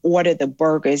come and order the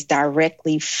burgers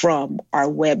directly from our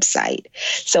website.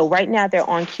 So right now they're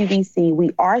on QVC.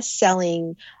 We are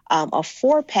selling a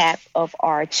 4-pack of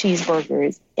our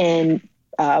cheeseburgers in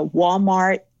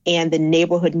Walmart and the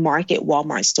neighborhood market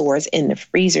Walmart stores in the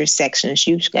freezer sections.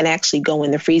 You can actually go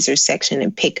in the freezer section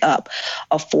and pick up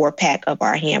a 4-pack of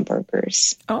our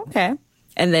hamburgers. Okay.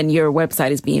 And then your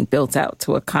website is being built out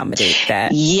to accommodate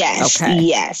that. Yes. Okay.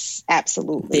 Yes,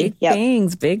 absolutely.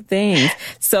 Big things.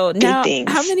 So now,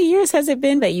 how many years has it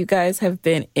been that you guys have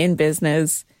been in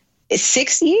business? It's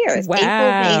 6 years. Wow.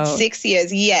 April made 6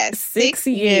 years. Yes. 6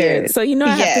 years. So, I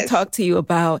have to talk to you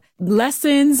about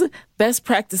lessons, best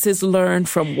practices learned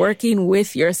from working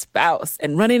with your spouse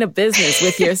and running a business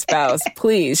with your spouse.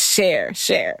 Please share.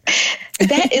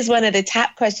 That is one of the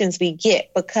top questions we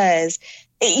get because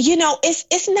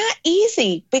It's not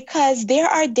easy because there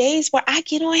are days where I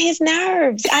get on his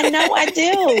nerves. I know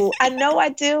I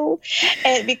do.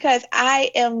 And because I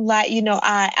am like,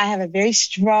 I have a very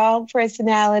strong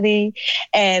personality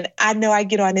and I know I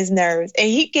get on his nerves and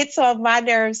he gets on my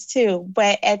nerves too.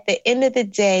 But at the end of the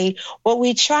day, what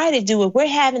we try to do, if we're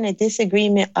having a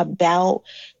disagreement about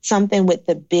something with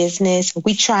the business,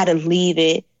 we try to leave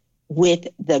it with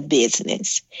the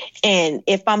business. And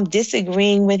if I'm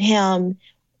disagreeing with him,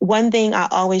 one thing I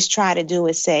always try to do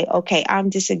is say, okay,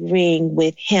 I'm disagreeing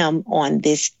with him on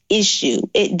this issue.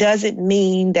 It doesn't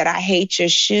mean that I hate your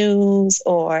shoes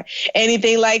or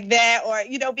anything like that, or,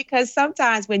 because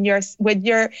sometimes when you're, with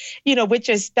your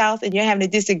spouse and you're having a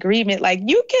disagreement, like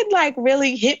you can like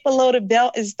really hit below the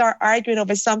belt and start arguing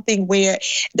over something where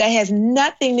that has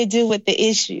nothing to do with the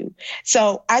issue.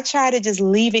 So I try to just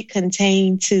leave it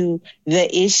contained to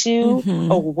the issue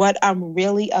or what I'm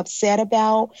really upset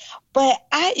about. But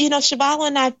Chevalo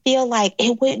and I feel like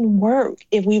it wouldn't work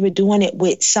if we were doing it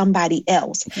with somebody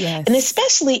else. Yes. And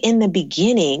especially in the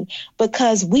beginning,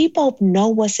 because we both know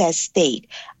what's at stake.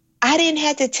 I didn't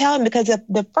have to tell him because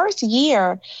the first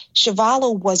year,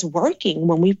 Chevalo was working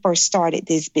when we first started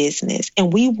this business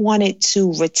and we wanted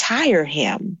to retire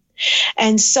him.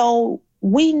 And so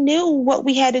we knew what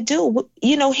we had to do.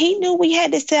 He knew we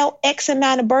had to sell X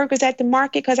amount of burgers at the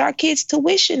market because our kids'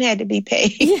 tuition had to be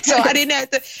paid. Yes. So I didn't have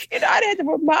to, I didn't have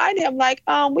to remind him like,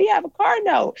 we have a car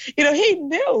note. He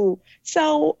knew.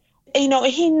 So,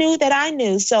 he knew that I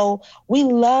knew. So we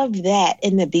loved that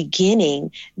in the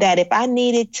beginning, that if I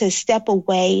needed to step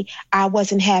away, I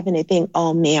wasn't having to think,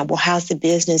 oh man, well, how's the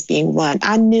business being run?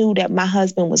 I knew that my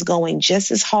husband was going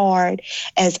just as hard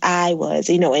as I was,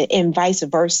 and vice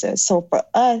versa. So for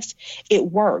us, it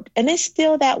worked. And it's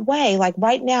still that way. Like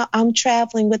right now, I'm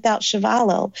traveling without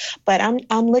Chevalo, but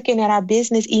I'm looking at our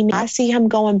business email. I see him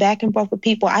going back and forth with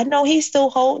people. I know he's still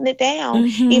holding it down,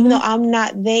 even though I'm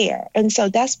not there. And so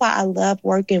that's why I love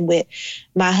working with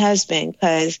my husband,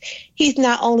 because he's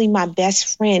not only my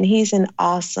best friend, he's an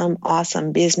awesome,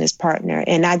 awesome business partner.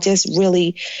 And I just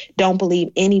really don't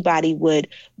believe anybody would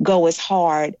go as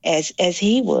hard as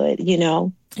he would,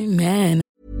 Amen.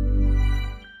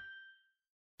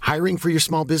 Hiring for your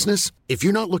small business? If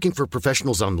you're not looking for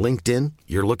professionals on LinkedIn,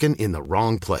 you're looking in the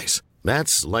wrong place.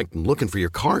 That's like looking for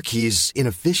your car keys in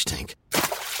a fish tank.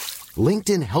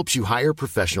 LinkedIn helps you hire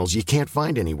professionals you can't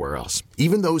find anywhere else,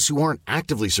 even those who aren't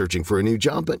actively searching for a new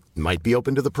job but might be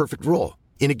open to the perfect role.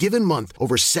 In a given month,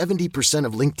 over 70%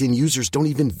 of LinkedIn users don't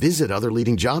even visit other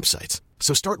leading job sites.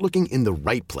 So start looking in the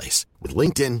right place. With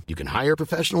LinkedIn, you can hire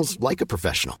professionals like a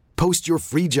professional. Post your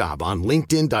free job on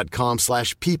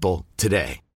linkedin.com/people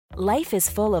today. Life is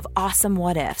full of awesome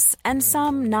what-ifs, and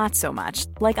some not so much,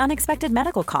 like unexpected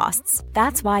medical costs.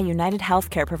 That's why United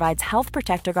Healthcare provides Health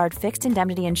Protector Guard fixed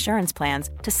indemnity insurance plans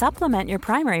to supplement your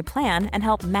primary plan and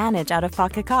help manage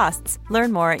out-of-pocket costs.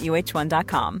 Learn more at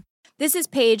uh1.com. This is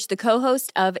Paige, the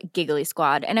co-host of Giggly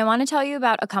Squad, and I want to tell you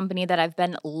about a company that I've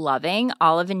been loving,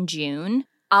 Olive & June.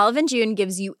 Olive & June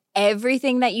gives you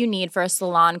everything that you need for a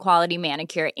salon-quality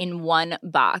manicure in one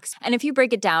box. And if you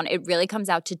break it down, it really comes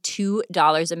out to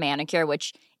 $2 a manicure,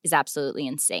 which is absolutely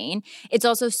insane. It's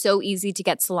also so easy to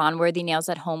get salon-worthy nails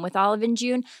at home with Olive &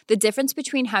 June. The difference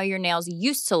between how your nails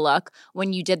used to look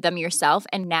when you did them yourself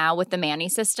and now with the Mani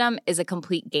system is a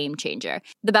complete game changer.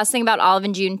 The best thing about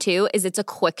Olive & June, too, is it's a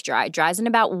quick dry. Dries in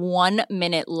about 1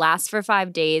 minute, lasts for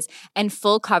 5 days, and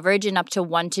full coverage in up to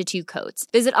 1 to 2 coats.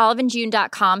 Visit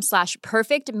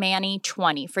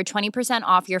oliveandjune.com/perfectmani20 for 20%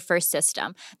 off your first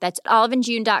system. That's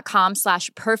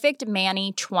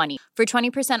oliveandjune.com/perfectmani20 for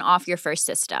 20% off your first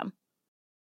system.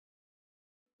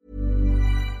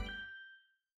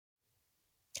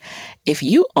 If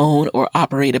you own or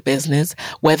operate a business,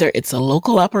 whether it's a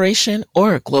local operation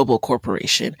or a global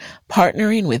corporation,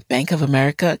 partnering with Bank of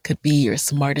America could be your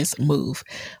smartest move.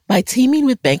 By teaming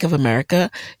with Bank of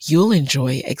America, you'll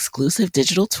enjoy exclusive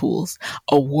digital tools,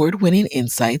 award-winning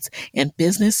insights, and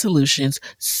business solutions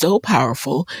so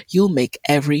powerful you'll make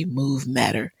every move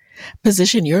matter.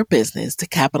 Position your business to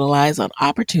capitalize on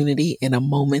opportunity in a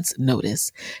moment's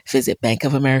notice. Visit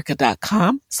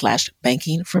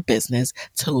bankofamerica.com/banking for business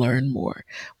to learn more.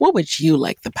 What would you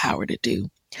like the power to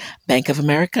do? Bank of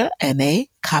America, N.A.,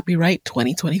 copyright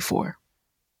 2024.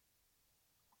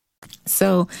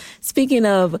 So speaking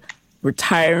of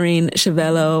retiring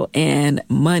Chevalo and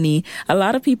money, a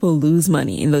lot of people lose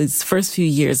money in those first few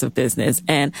years of business.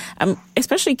 And I'm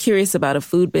especially curious about a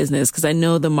food business because I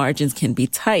know the margins can be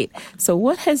tight. So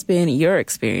what has been your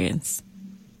experience?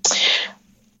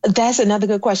 That's another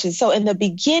good question. So in the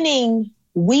beginning,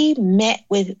 we met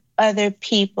with other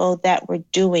people that were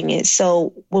doing it.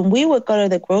 So when we would go to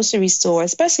the grocery store,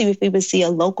 especially if we would see a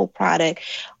local product,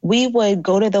 we would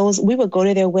go to their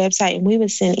website and we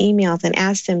would send emails and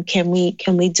ask them, can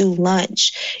we do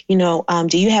lunch?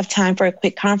 Do you have time for a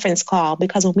quick conference call?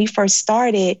 Because when we first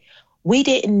started, we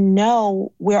didn't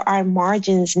know where our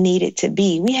margins needed to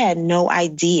be. We had no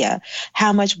idea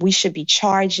how much we should be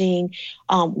charging,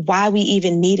 why we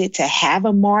even needed to have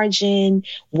a margin,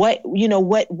 what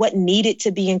needed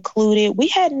to be included. We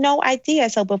had no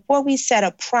idea. So before we set a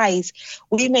price,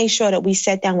 we made sure that we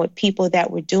sat down with people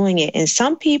that were doing it. And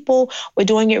some people were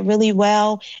doing it really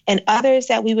well. And others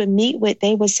that we would meet with,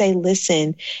 they would say,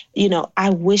 listen, I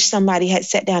wish somebody had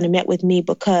sat down and met with me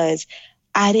because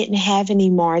I didn't have any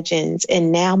margins,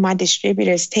 and now my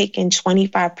distributor's taking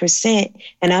 25%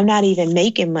 and I'm not even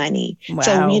making money. Wow.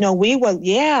 So, we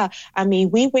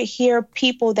would hear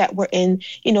people that were in,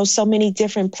 so many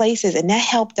different places, and that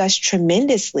helped us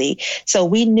tremendously. So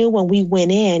we knew when we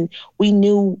went in, we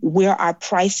knew where our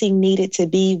pricing needed to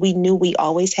be. We knew we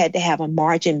always had to have a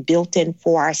margin built in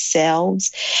for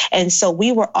ourselves. And so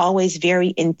we were always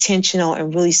very intentional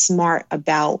and really smart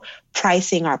about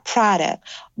pricing our product.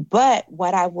 But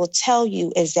what I will tell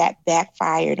you is that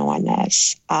backfired on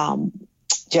us.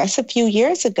 Just a few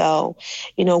years ago,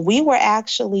 we were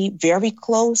actually very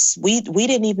close. We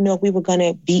didn't even know if we were going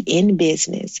to be in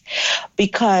business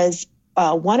because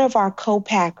one of our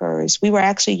co-packers, we were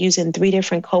actually using 3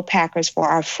 different co-packers for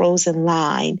our frozen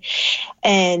line.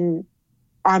 And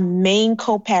our main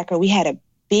co-packer, we had a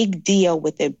big deal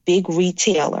with a big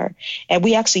retailer. And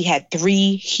we actually had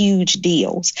 3 huge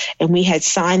deals, and we had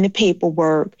signed the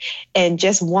paperwork, and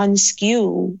just one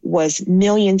SKU was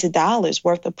millions of dollars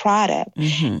worth of product.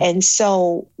 Mm-hmm. And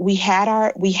so we had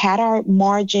our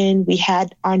margin, we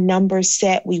had our numbers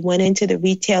set. We went into the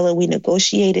retailer, we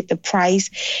negotiated the price,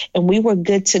 and we were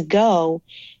good to go.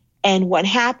 And what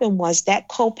happened was that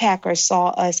co-packer saw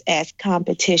us as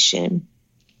competition.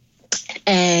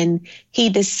 And he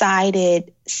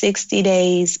decided 60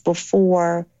 days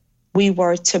before we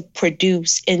were to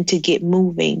produce and to get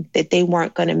moving that they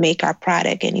weren't going to make our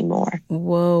product anymore.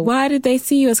 Whoa. Why did they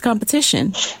see you as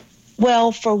competition?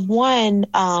 Well, for one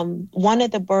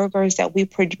of the burgers that we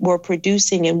were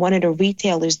producing in one of the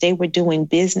retailers they were doing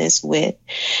business with,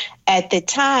 at the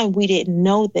time, we didn't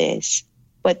know this,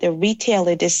 but the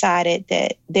retailer decided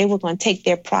that they were going to take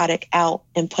their product out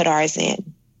and put ours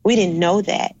in. We didn't know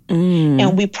that.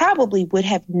 And we probably would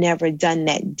have never done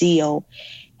that deal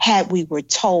had we were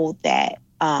told that.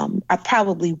 I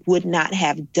probably would not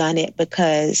have done it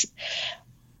because,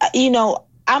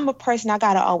 I'm a person, I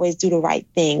got to always do the right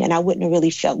thing. And I wouldn't have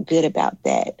really felt good about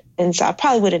that. And so I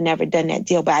probably would have never done that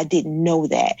deal, but I didn't know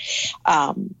that.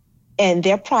 And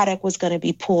their product was going to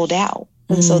be pulled out.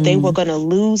 And so they were going to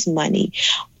lose money.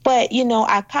 But,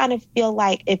 I kind of feel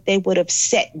like if they would have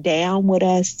sat down with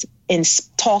us and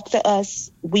talked to us,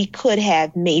 we could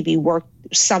have maybe worked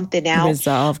something out.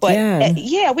 Resolved, but,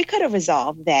 yeah. We could have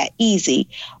resolved that easy.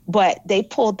 But they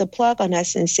pulled the plug on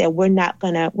us and said, we're not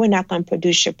gonna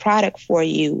produce your product for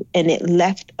you. And it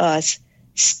left us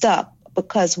stuck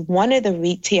because one of the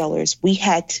retailers we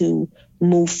had to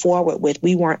move forward with,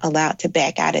 we weren't allowed to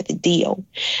back out of the deal.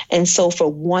 And so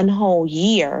for one whole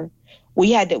year,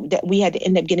 we had to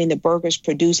end up getting the burgers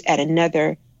produced at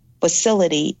another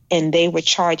facility, and they were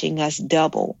charging us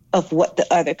double of what the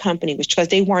other company was, because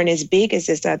they weren't as big as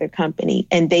this other company,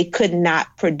 and they could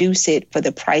not produce it for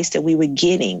the price that we were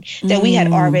getting, that we had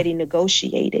already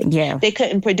negotiated. Yeah. They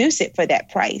couldn't produce it for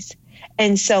that price.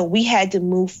 And so we had to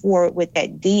move forward with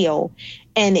that deal,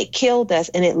 and it killed us,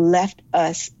 and it left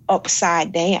us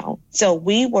upside down. So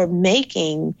we were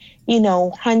making,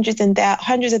 hundreds of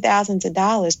thousands of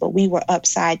dollars, but we were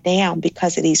upside down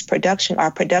because of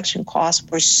our production costs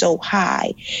were so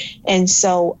high. And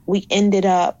so we ended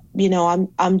up,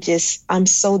 I'm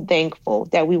so thankful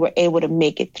that we were able to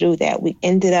make it through that. We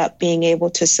ended up being able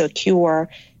to secure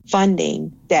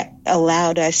funding that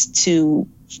allowed us to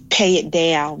pay it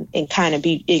down and kind of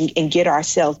and get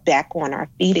ourselves back on our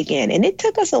feet again. And it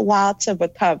took us a while to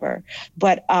recover,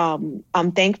 but I'm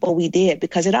thankful we did,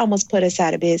 because it almost put us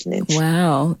out of business.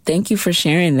 Wow. Thank you for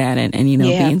sharing that and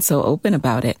being so open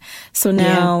about it. So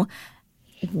now,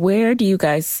 where do you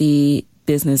guys see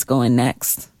business going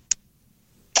next?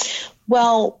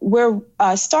 Well, we're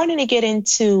starting to get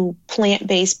into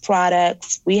plant-based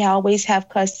products. We always have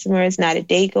customers. Not a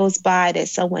day goes by that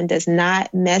someone does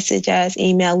not message us,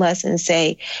 email us, and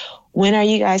say, when are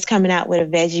you guys coming out with a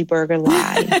veggie burger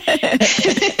line?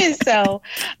 So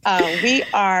we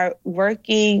are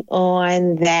working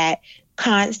on that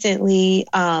constantly.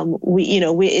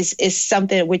 It's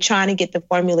something that we're trying to get the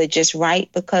formula just right,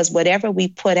 because whatever we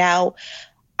put out,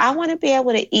 I want to be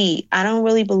able to eat. I don't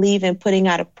really believe in putting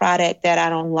out a product that I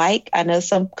don't like. I know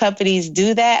some companies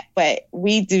do that, but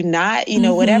we do not.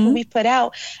 Whatever we put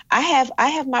out, I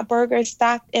have my burgers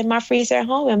stocked in my freezer at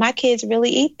home, and my kids really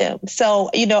eat them. So,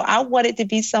 I want it to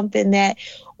be something that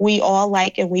we all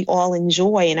like and we all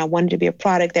enjoy. And I want it to be a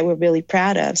product that we're really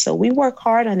proud of. So we work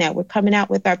hard on that. We're coming out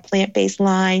with our plant-based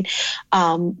line.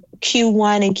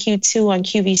 Q1 and Q2 on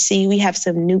QVC, we have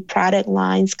some new product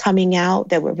lines coming out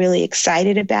that we're really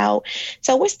excited about.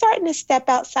 So we're starting to step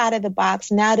outside of the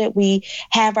box now that we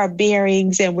have our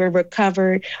bearings and we're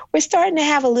recovered. We're starting to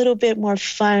have a little bit more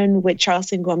fun with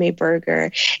Charleston Gourmet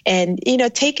Burger and,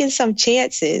 taking some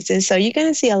chances. And so you're going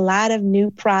to see a lot of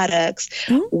new products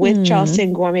with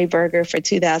Charleston Gourmet Burger for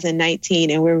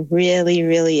 2019. And we're really,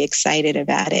 really excited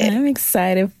about it. I'm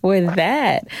excited for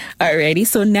that. Alrighty.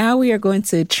 So now we are going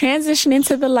to transition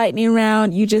into the lightning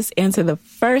round. You just answer the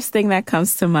first thing that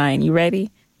comes to mind. You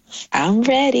ready? I'm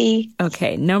ready.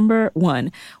 Okay. Number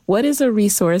 1, what is a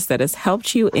resource that has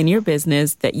helped you in your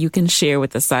business that you can share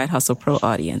with the Side Hustle Pro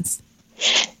audience?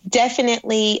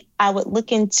 Definitely, I would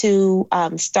look into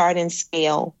Start and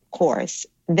Scale course.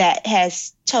 That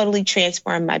has totally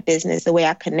transformed my business, the way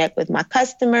I connect with my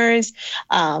customers.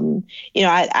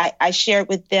 I shared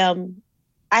with them,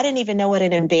 I didn't even know what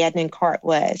an abandoned cart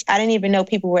was. I didn't even know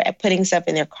people were putting stuff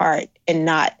in their cart and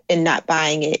not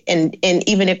buying it. And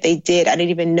even if they did, I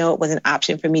didn't even know it was an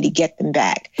option for me to get them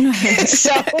back.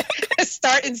 So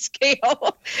Start and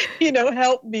Scale,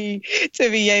 helped me to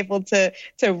be able to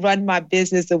run my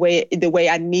business the way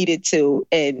I needed to.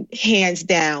 And hands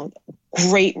down,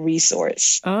 great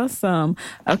resource. Awesome.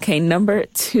 Okay. Number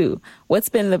 2, what's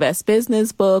been the best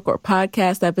business book or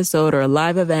podcast episode or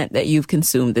live event that you've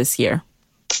consumed this year?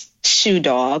 Shoe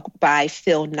Dog by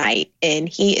Phil Knight, and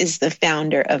he is the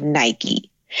founder of Nike.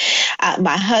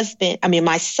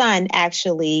 My son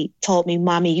actually told me,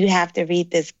 Mommy, you have to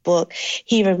read this book.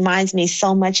 He reminds me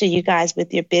so much of you guys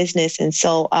with your business. And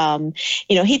so,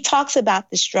 he talks about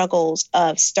the struggles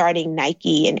of starting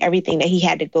Nike and everything that he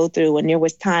had to go through. And there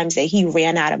was times that he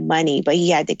ran out of money, but he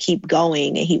had to keep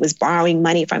going, and he was borrowing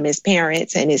money from his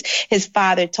parents, and his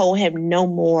father told him no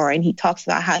more. And he talks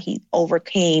about how he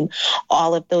overcame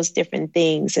all of those different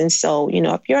things. And so,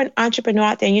 if you're an entrepreneur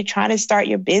out there and you're trying to start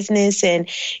your business and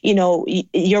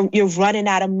you're running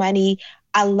out of money,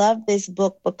 I love this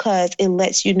book because it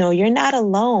lets you know you're not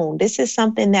alone. This is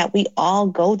something that we all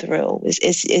go through.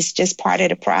 It's just part of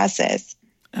the process.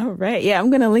 All right. Yeah,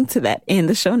 I'm going to link to that in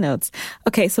the show notes.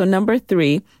 Okay, so number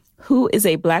 3, who is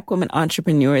a Black woman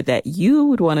entrepreneur that you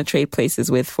would want to trade places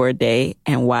with for a day,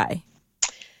 and why?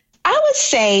 I would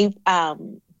say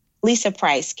Lisa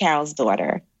Price, Carol's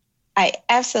daughter. I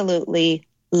absolutely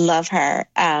love her.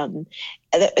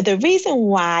 The reason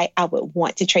why I would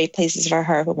want to trade places for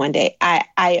her for one day, I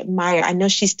admire. I know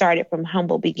she started from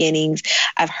humble beginnings.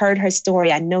 I've heard her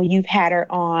story. I know you've had her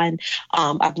on.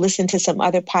 I've listened to some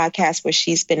other podcasts where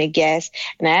she's been a guest,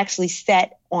 and I actually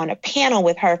sat on a panel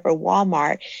with her for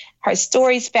Walmart. Her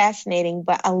story's fascinating,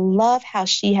 but I love how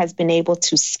she has been able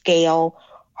to scale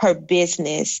her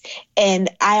business. And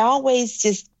I always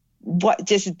just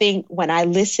think when I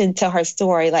listen to her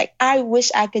story, like, I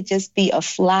wish I could just be a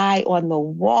fly on the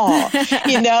wall,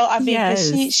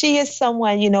 Yes. she is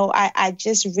someone, I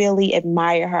just really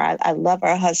admire her. I love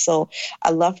her hustle. I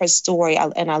love her story,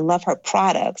 and I love her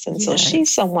products. And so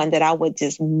she's someone that I would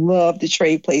just love to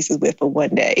trade places with for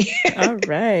one day. All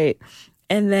right.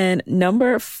 And then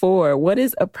number 4, what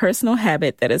is a personal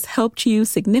habit that has helped you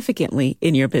significantly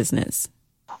in your business?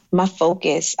 My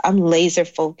focus. I'm laser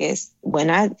focused. When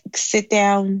I sit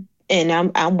down and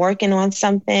I'm working on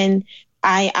something,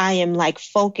 I am like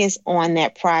focused on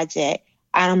that project.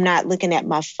 I'm not looking at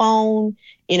my phone.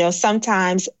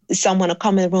 Sometimes someone will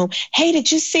come in the room, hey,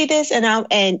 did you see this? And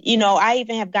I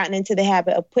even have gotten into the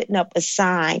habit of putting up a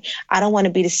sign. I don't want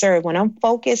to be disturbed. When I'm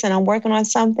focused and I'm working on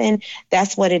something,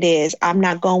 that's what it is. I'm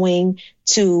not going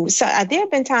to. So there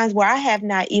have been times where I have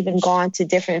not even gone to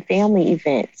different family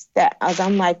events that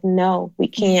I'm like, no, we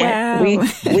can't.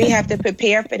 Wow. We have to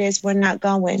prepare for this. We're not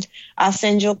going. I'll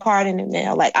send you a card in the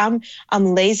mail. Like I'm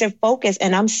laser focused,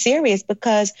 and I'm serious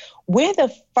because we're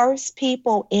the first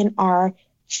people in our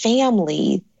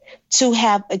family to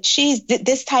have achieved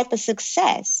this type of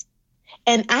success.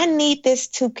 And I need this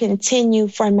to continue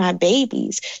for my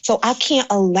babies. So I can't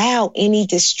allow any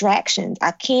distractions.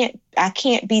 I can't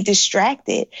be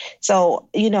distracted. So,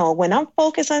 when I'm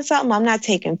focused on something, I'm not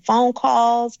taking phone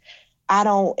calls. I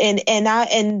don't,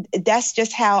 and that's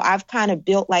just how I've kind of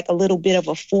built like a little bit of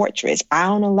a fortress. I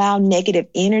don't allow negative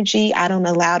energy. I don't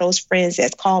allow those friends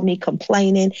that call me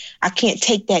complaining. I can't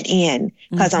take that in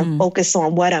because I'm focused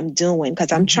on what I'm doing,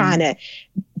 because I'm trying to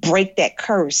break that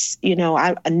curse.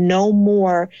 I no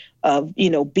more of,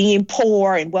 being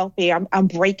poor and wealthy. I'm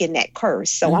breaking that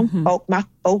curse. So my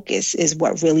focus is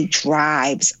what really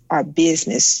drives our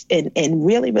business, and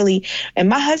really, and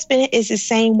my husband is the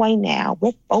same way now.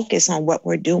 We're focused on what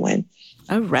we're doing.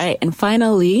 All right. And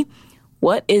finally,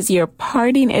 what is your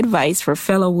parting advice for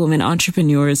fellow women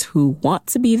entrepreneurs who want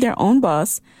to be their own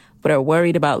boss, but are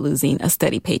worried about losing a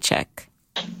steady paycheck?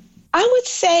 I would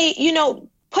say,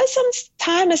 put some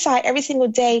time aside every single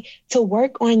day to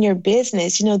work on your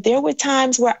business. There were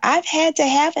times where I've had to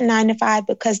have a 9-to-5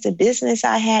 because the business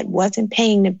I had wasn't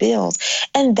paying the bills.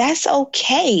 And that's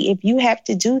okay if you have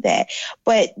to do that.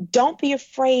 But don't be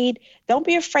afraid. Don't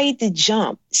be afraid to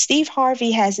jump. Steve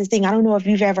Harvey has this thing, I don't know if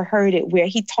you've ever heard it, where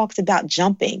he talks about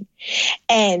jumping.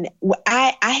 And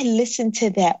I listened to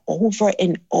that over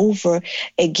and over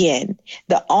again.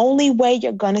 The only way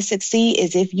you're going to succeed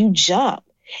is if you jump.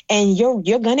 And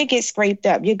you're going to get scraped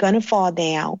up. You're going to fall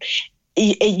down.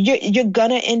 You're going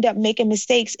to end up making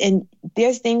mistakes. And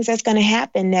there's things that's going to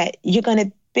happen that you're going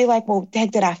to be like, well,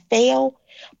 did I fail?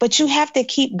 But you have to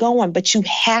keep going. But you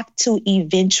have to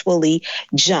eventually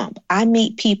jump. I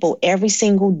meet people every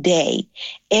single day,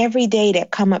 that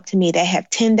come up to me that have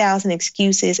 10,000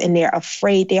 excuses and they're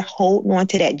afraid, they're holding on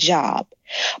to that job.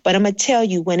 But I'm going to tell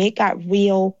you, when it got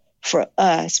real for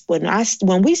us,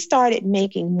 when we started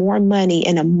making more money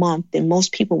in a month than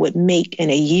most people would make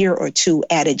in a year or two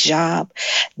at a job,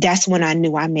 that's when I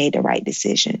knew I made the right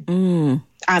decision.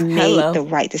 I made the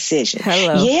right decision.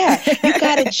 Yeah, you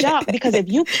got to jump, because if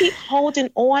you keep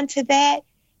holding on to that,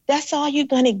 that's all you're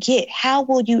going to get. How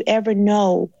will you ever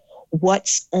know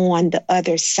what's on the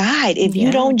other side if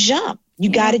you don't jump?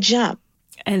 You got to jump.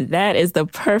 And that is the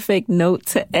perfect note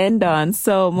to end on.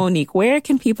 So, Monique, where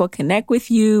can people connect with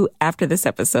you after this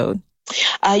episode?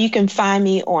 You can find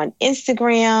me on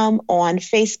Instagram, on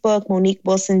Facebook, Monique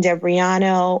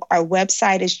Wilsondebriano. Our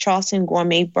website is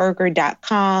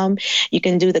charlestongourmetburger.com. You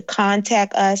can do the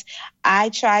contact us. I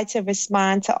try to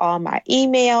respond to all my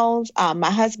emails. My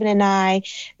husband and I,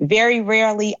 very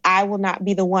rarely, I will not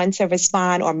be the one to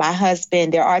respond, or my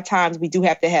husband. There are times we do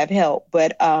have to have help,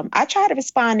 but I try to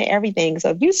respond to everything. So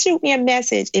if you shoot me a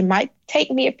message, it might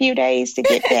take me a few days to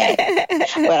get back,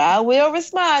 but I will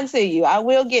respond to you. I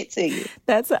will get to you.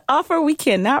 That's an offer we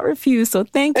cannot refuse. So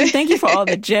thank you. Thank you for all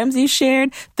the gems you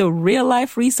shared, the real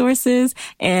life resources,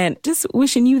 and just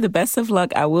wishing you the best of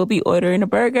luck. I will be ordering a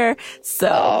burger.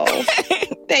 So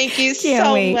thank you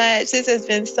so much. This has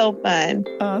been so fun.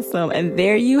 Awesome. And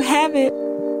there you have it.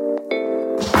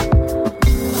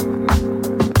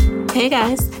 Hey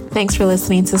guys, thanks for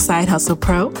listening to Side Hustle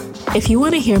Pro. If you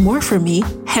want to hear more from me,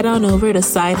 head on over to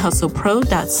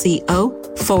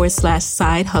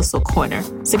sidehustlepro.co/Side Hustle Corner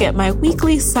to get my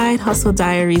weekly Side Hustle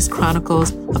Diaries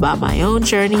chronicles about my own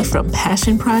journey from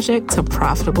passion project to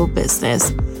profitable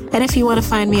business. And if you want to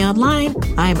find me online,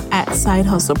 I'm at Side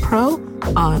Hustle Pro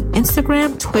on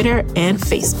Instagram, Twitter, and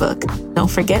Facebook. Don't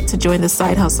forget to join the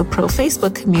Side Hustle Pro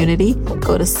Facebook community.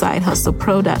 Go to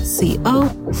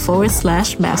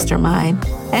sidehustlepro.co/mastermind.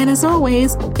 And as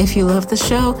always, if you love the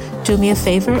show, do me a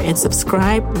favor and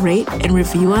subscribe, rate, and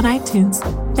review on iTunes.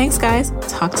 Thanks, guys.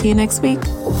 Talk to you next week.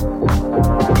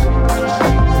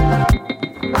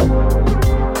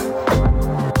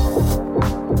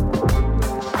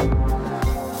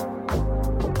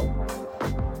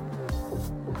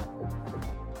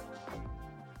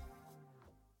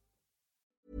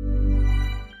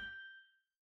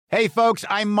 Hey, folks,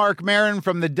 I'm Mark Maron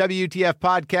from the WTF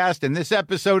Podcast, and this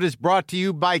episode is brought to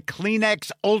you by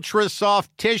Kleenex Ultra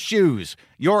Soft Tissues,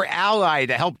 your ally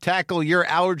to help tackle your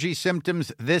allergy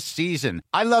symptoms this season.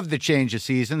 I love the change of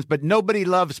seasons, but nobody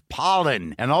loves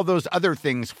pollen and all those other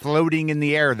things floating in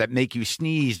the air that make you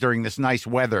sneeze during this nice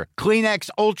weather.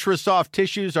 Kleenex Ultra Soft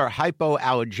Tissues are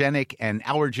hypoallergenic and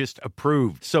allergist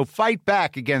approved, so fight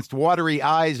back against watery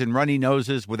eyes and runny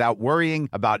noses without worrying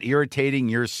about irritating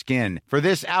your skin. For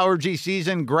this allergy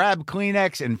season, grab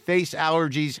Kleenex and face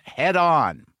allergies head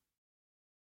on.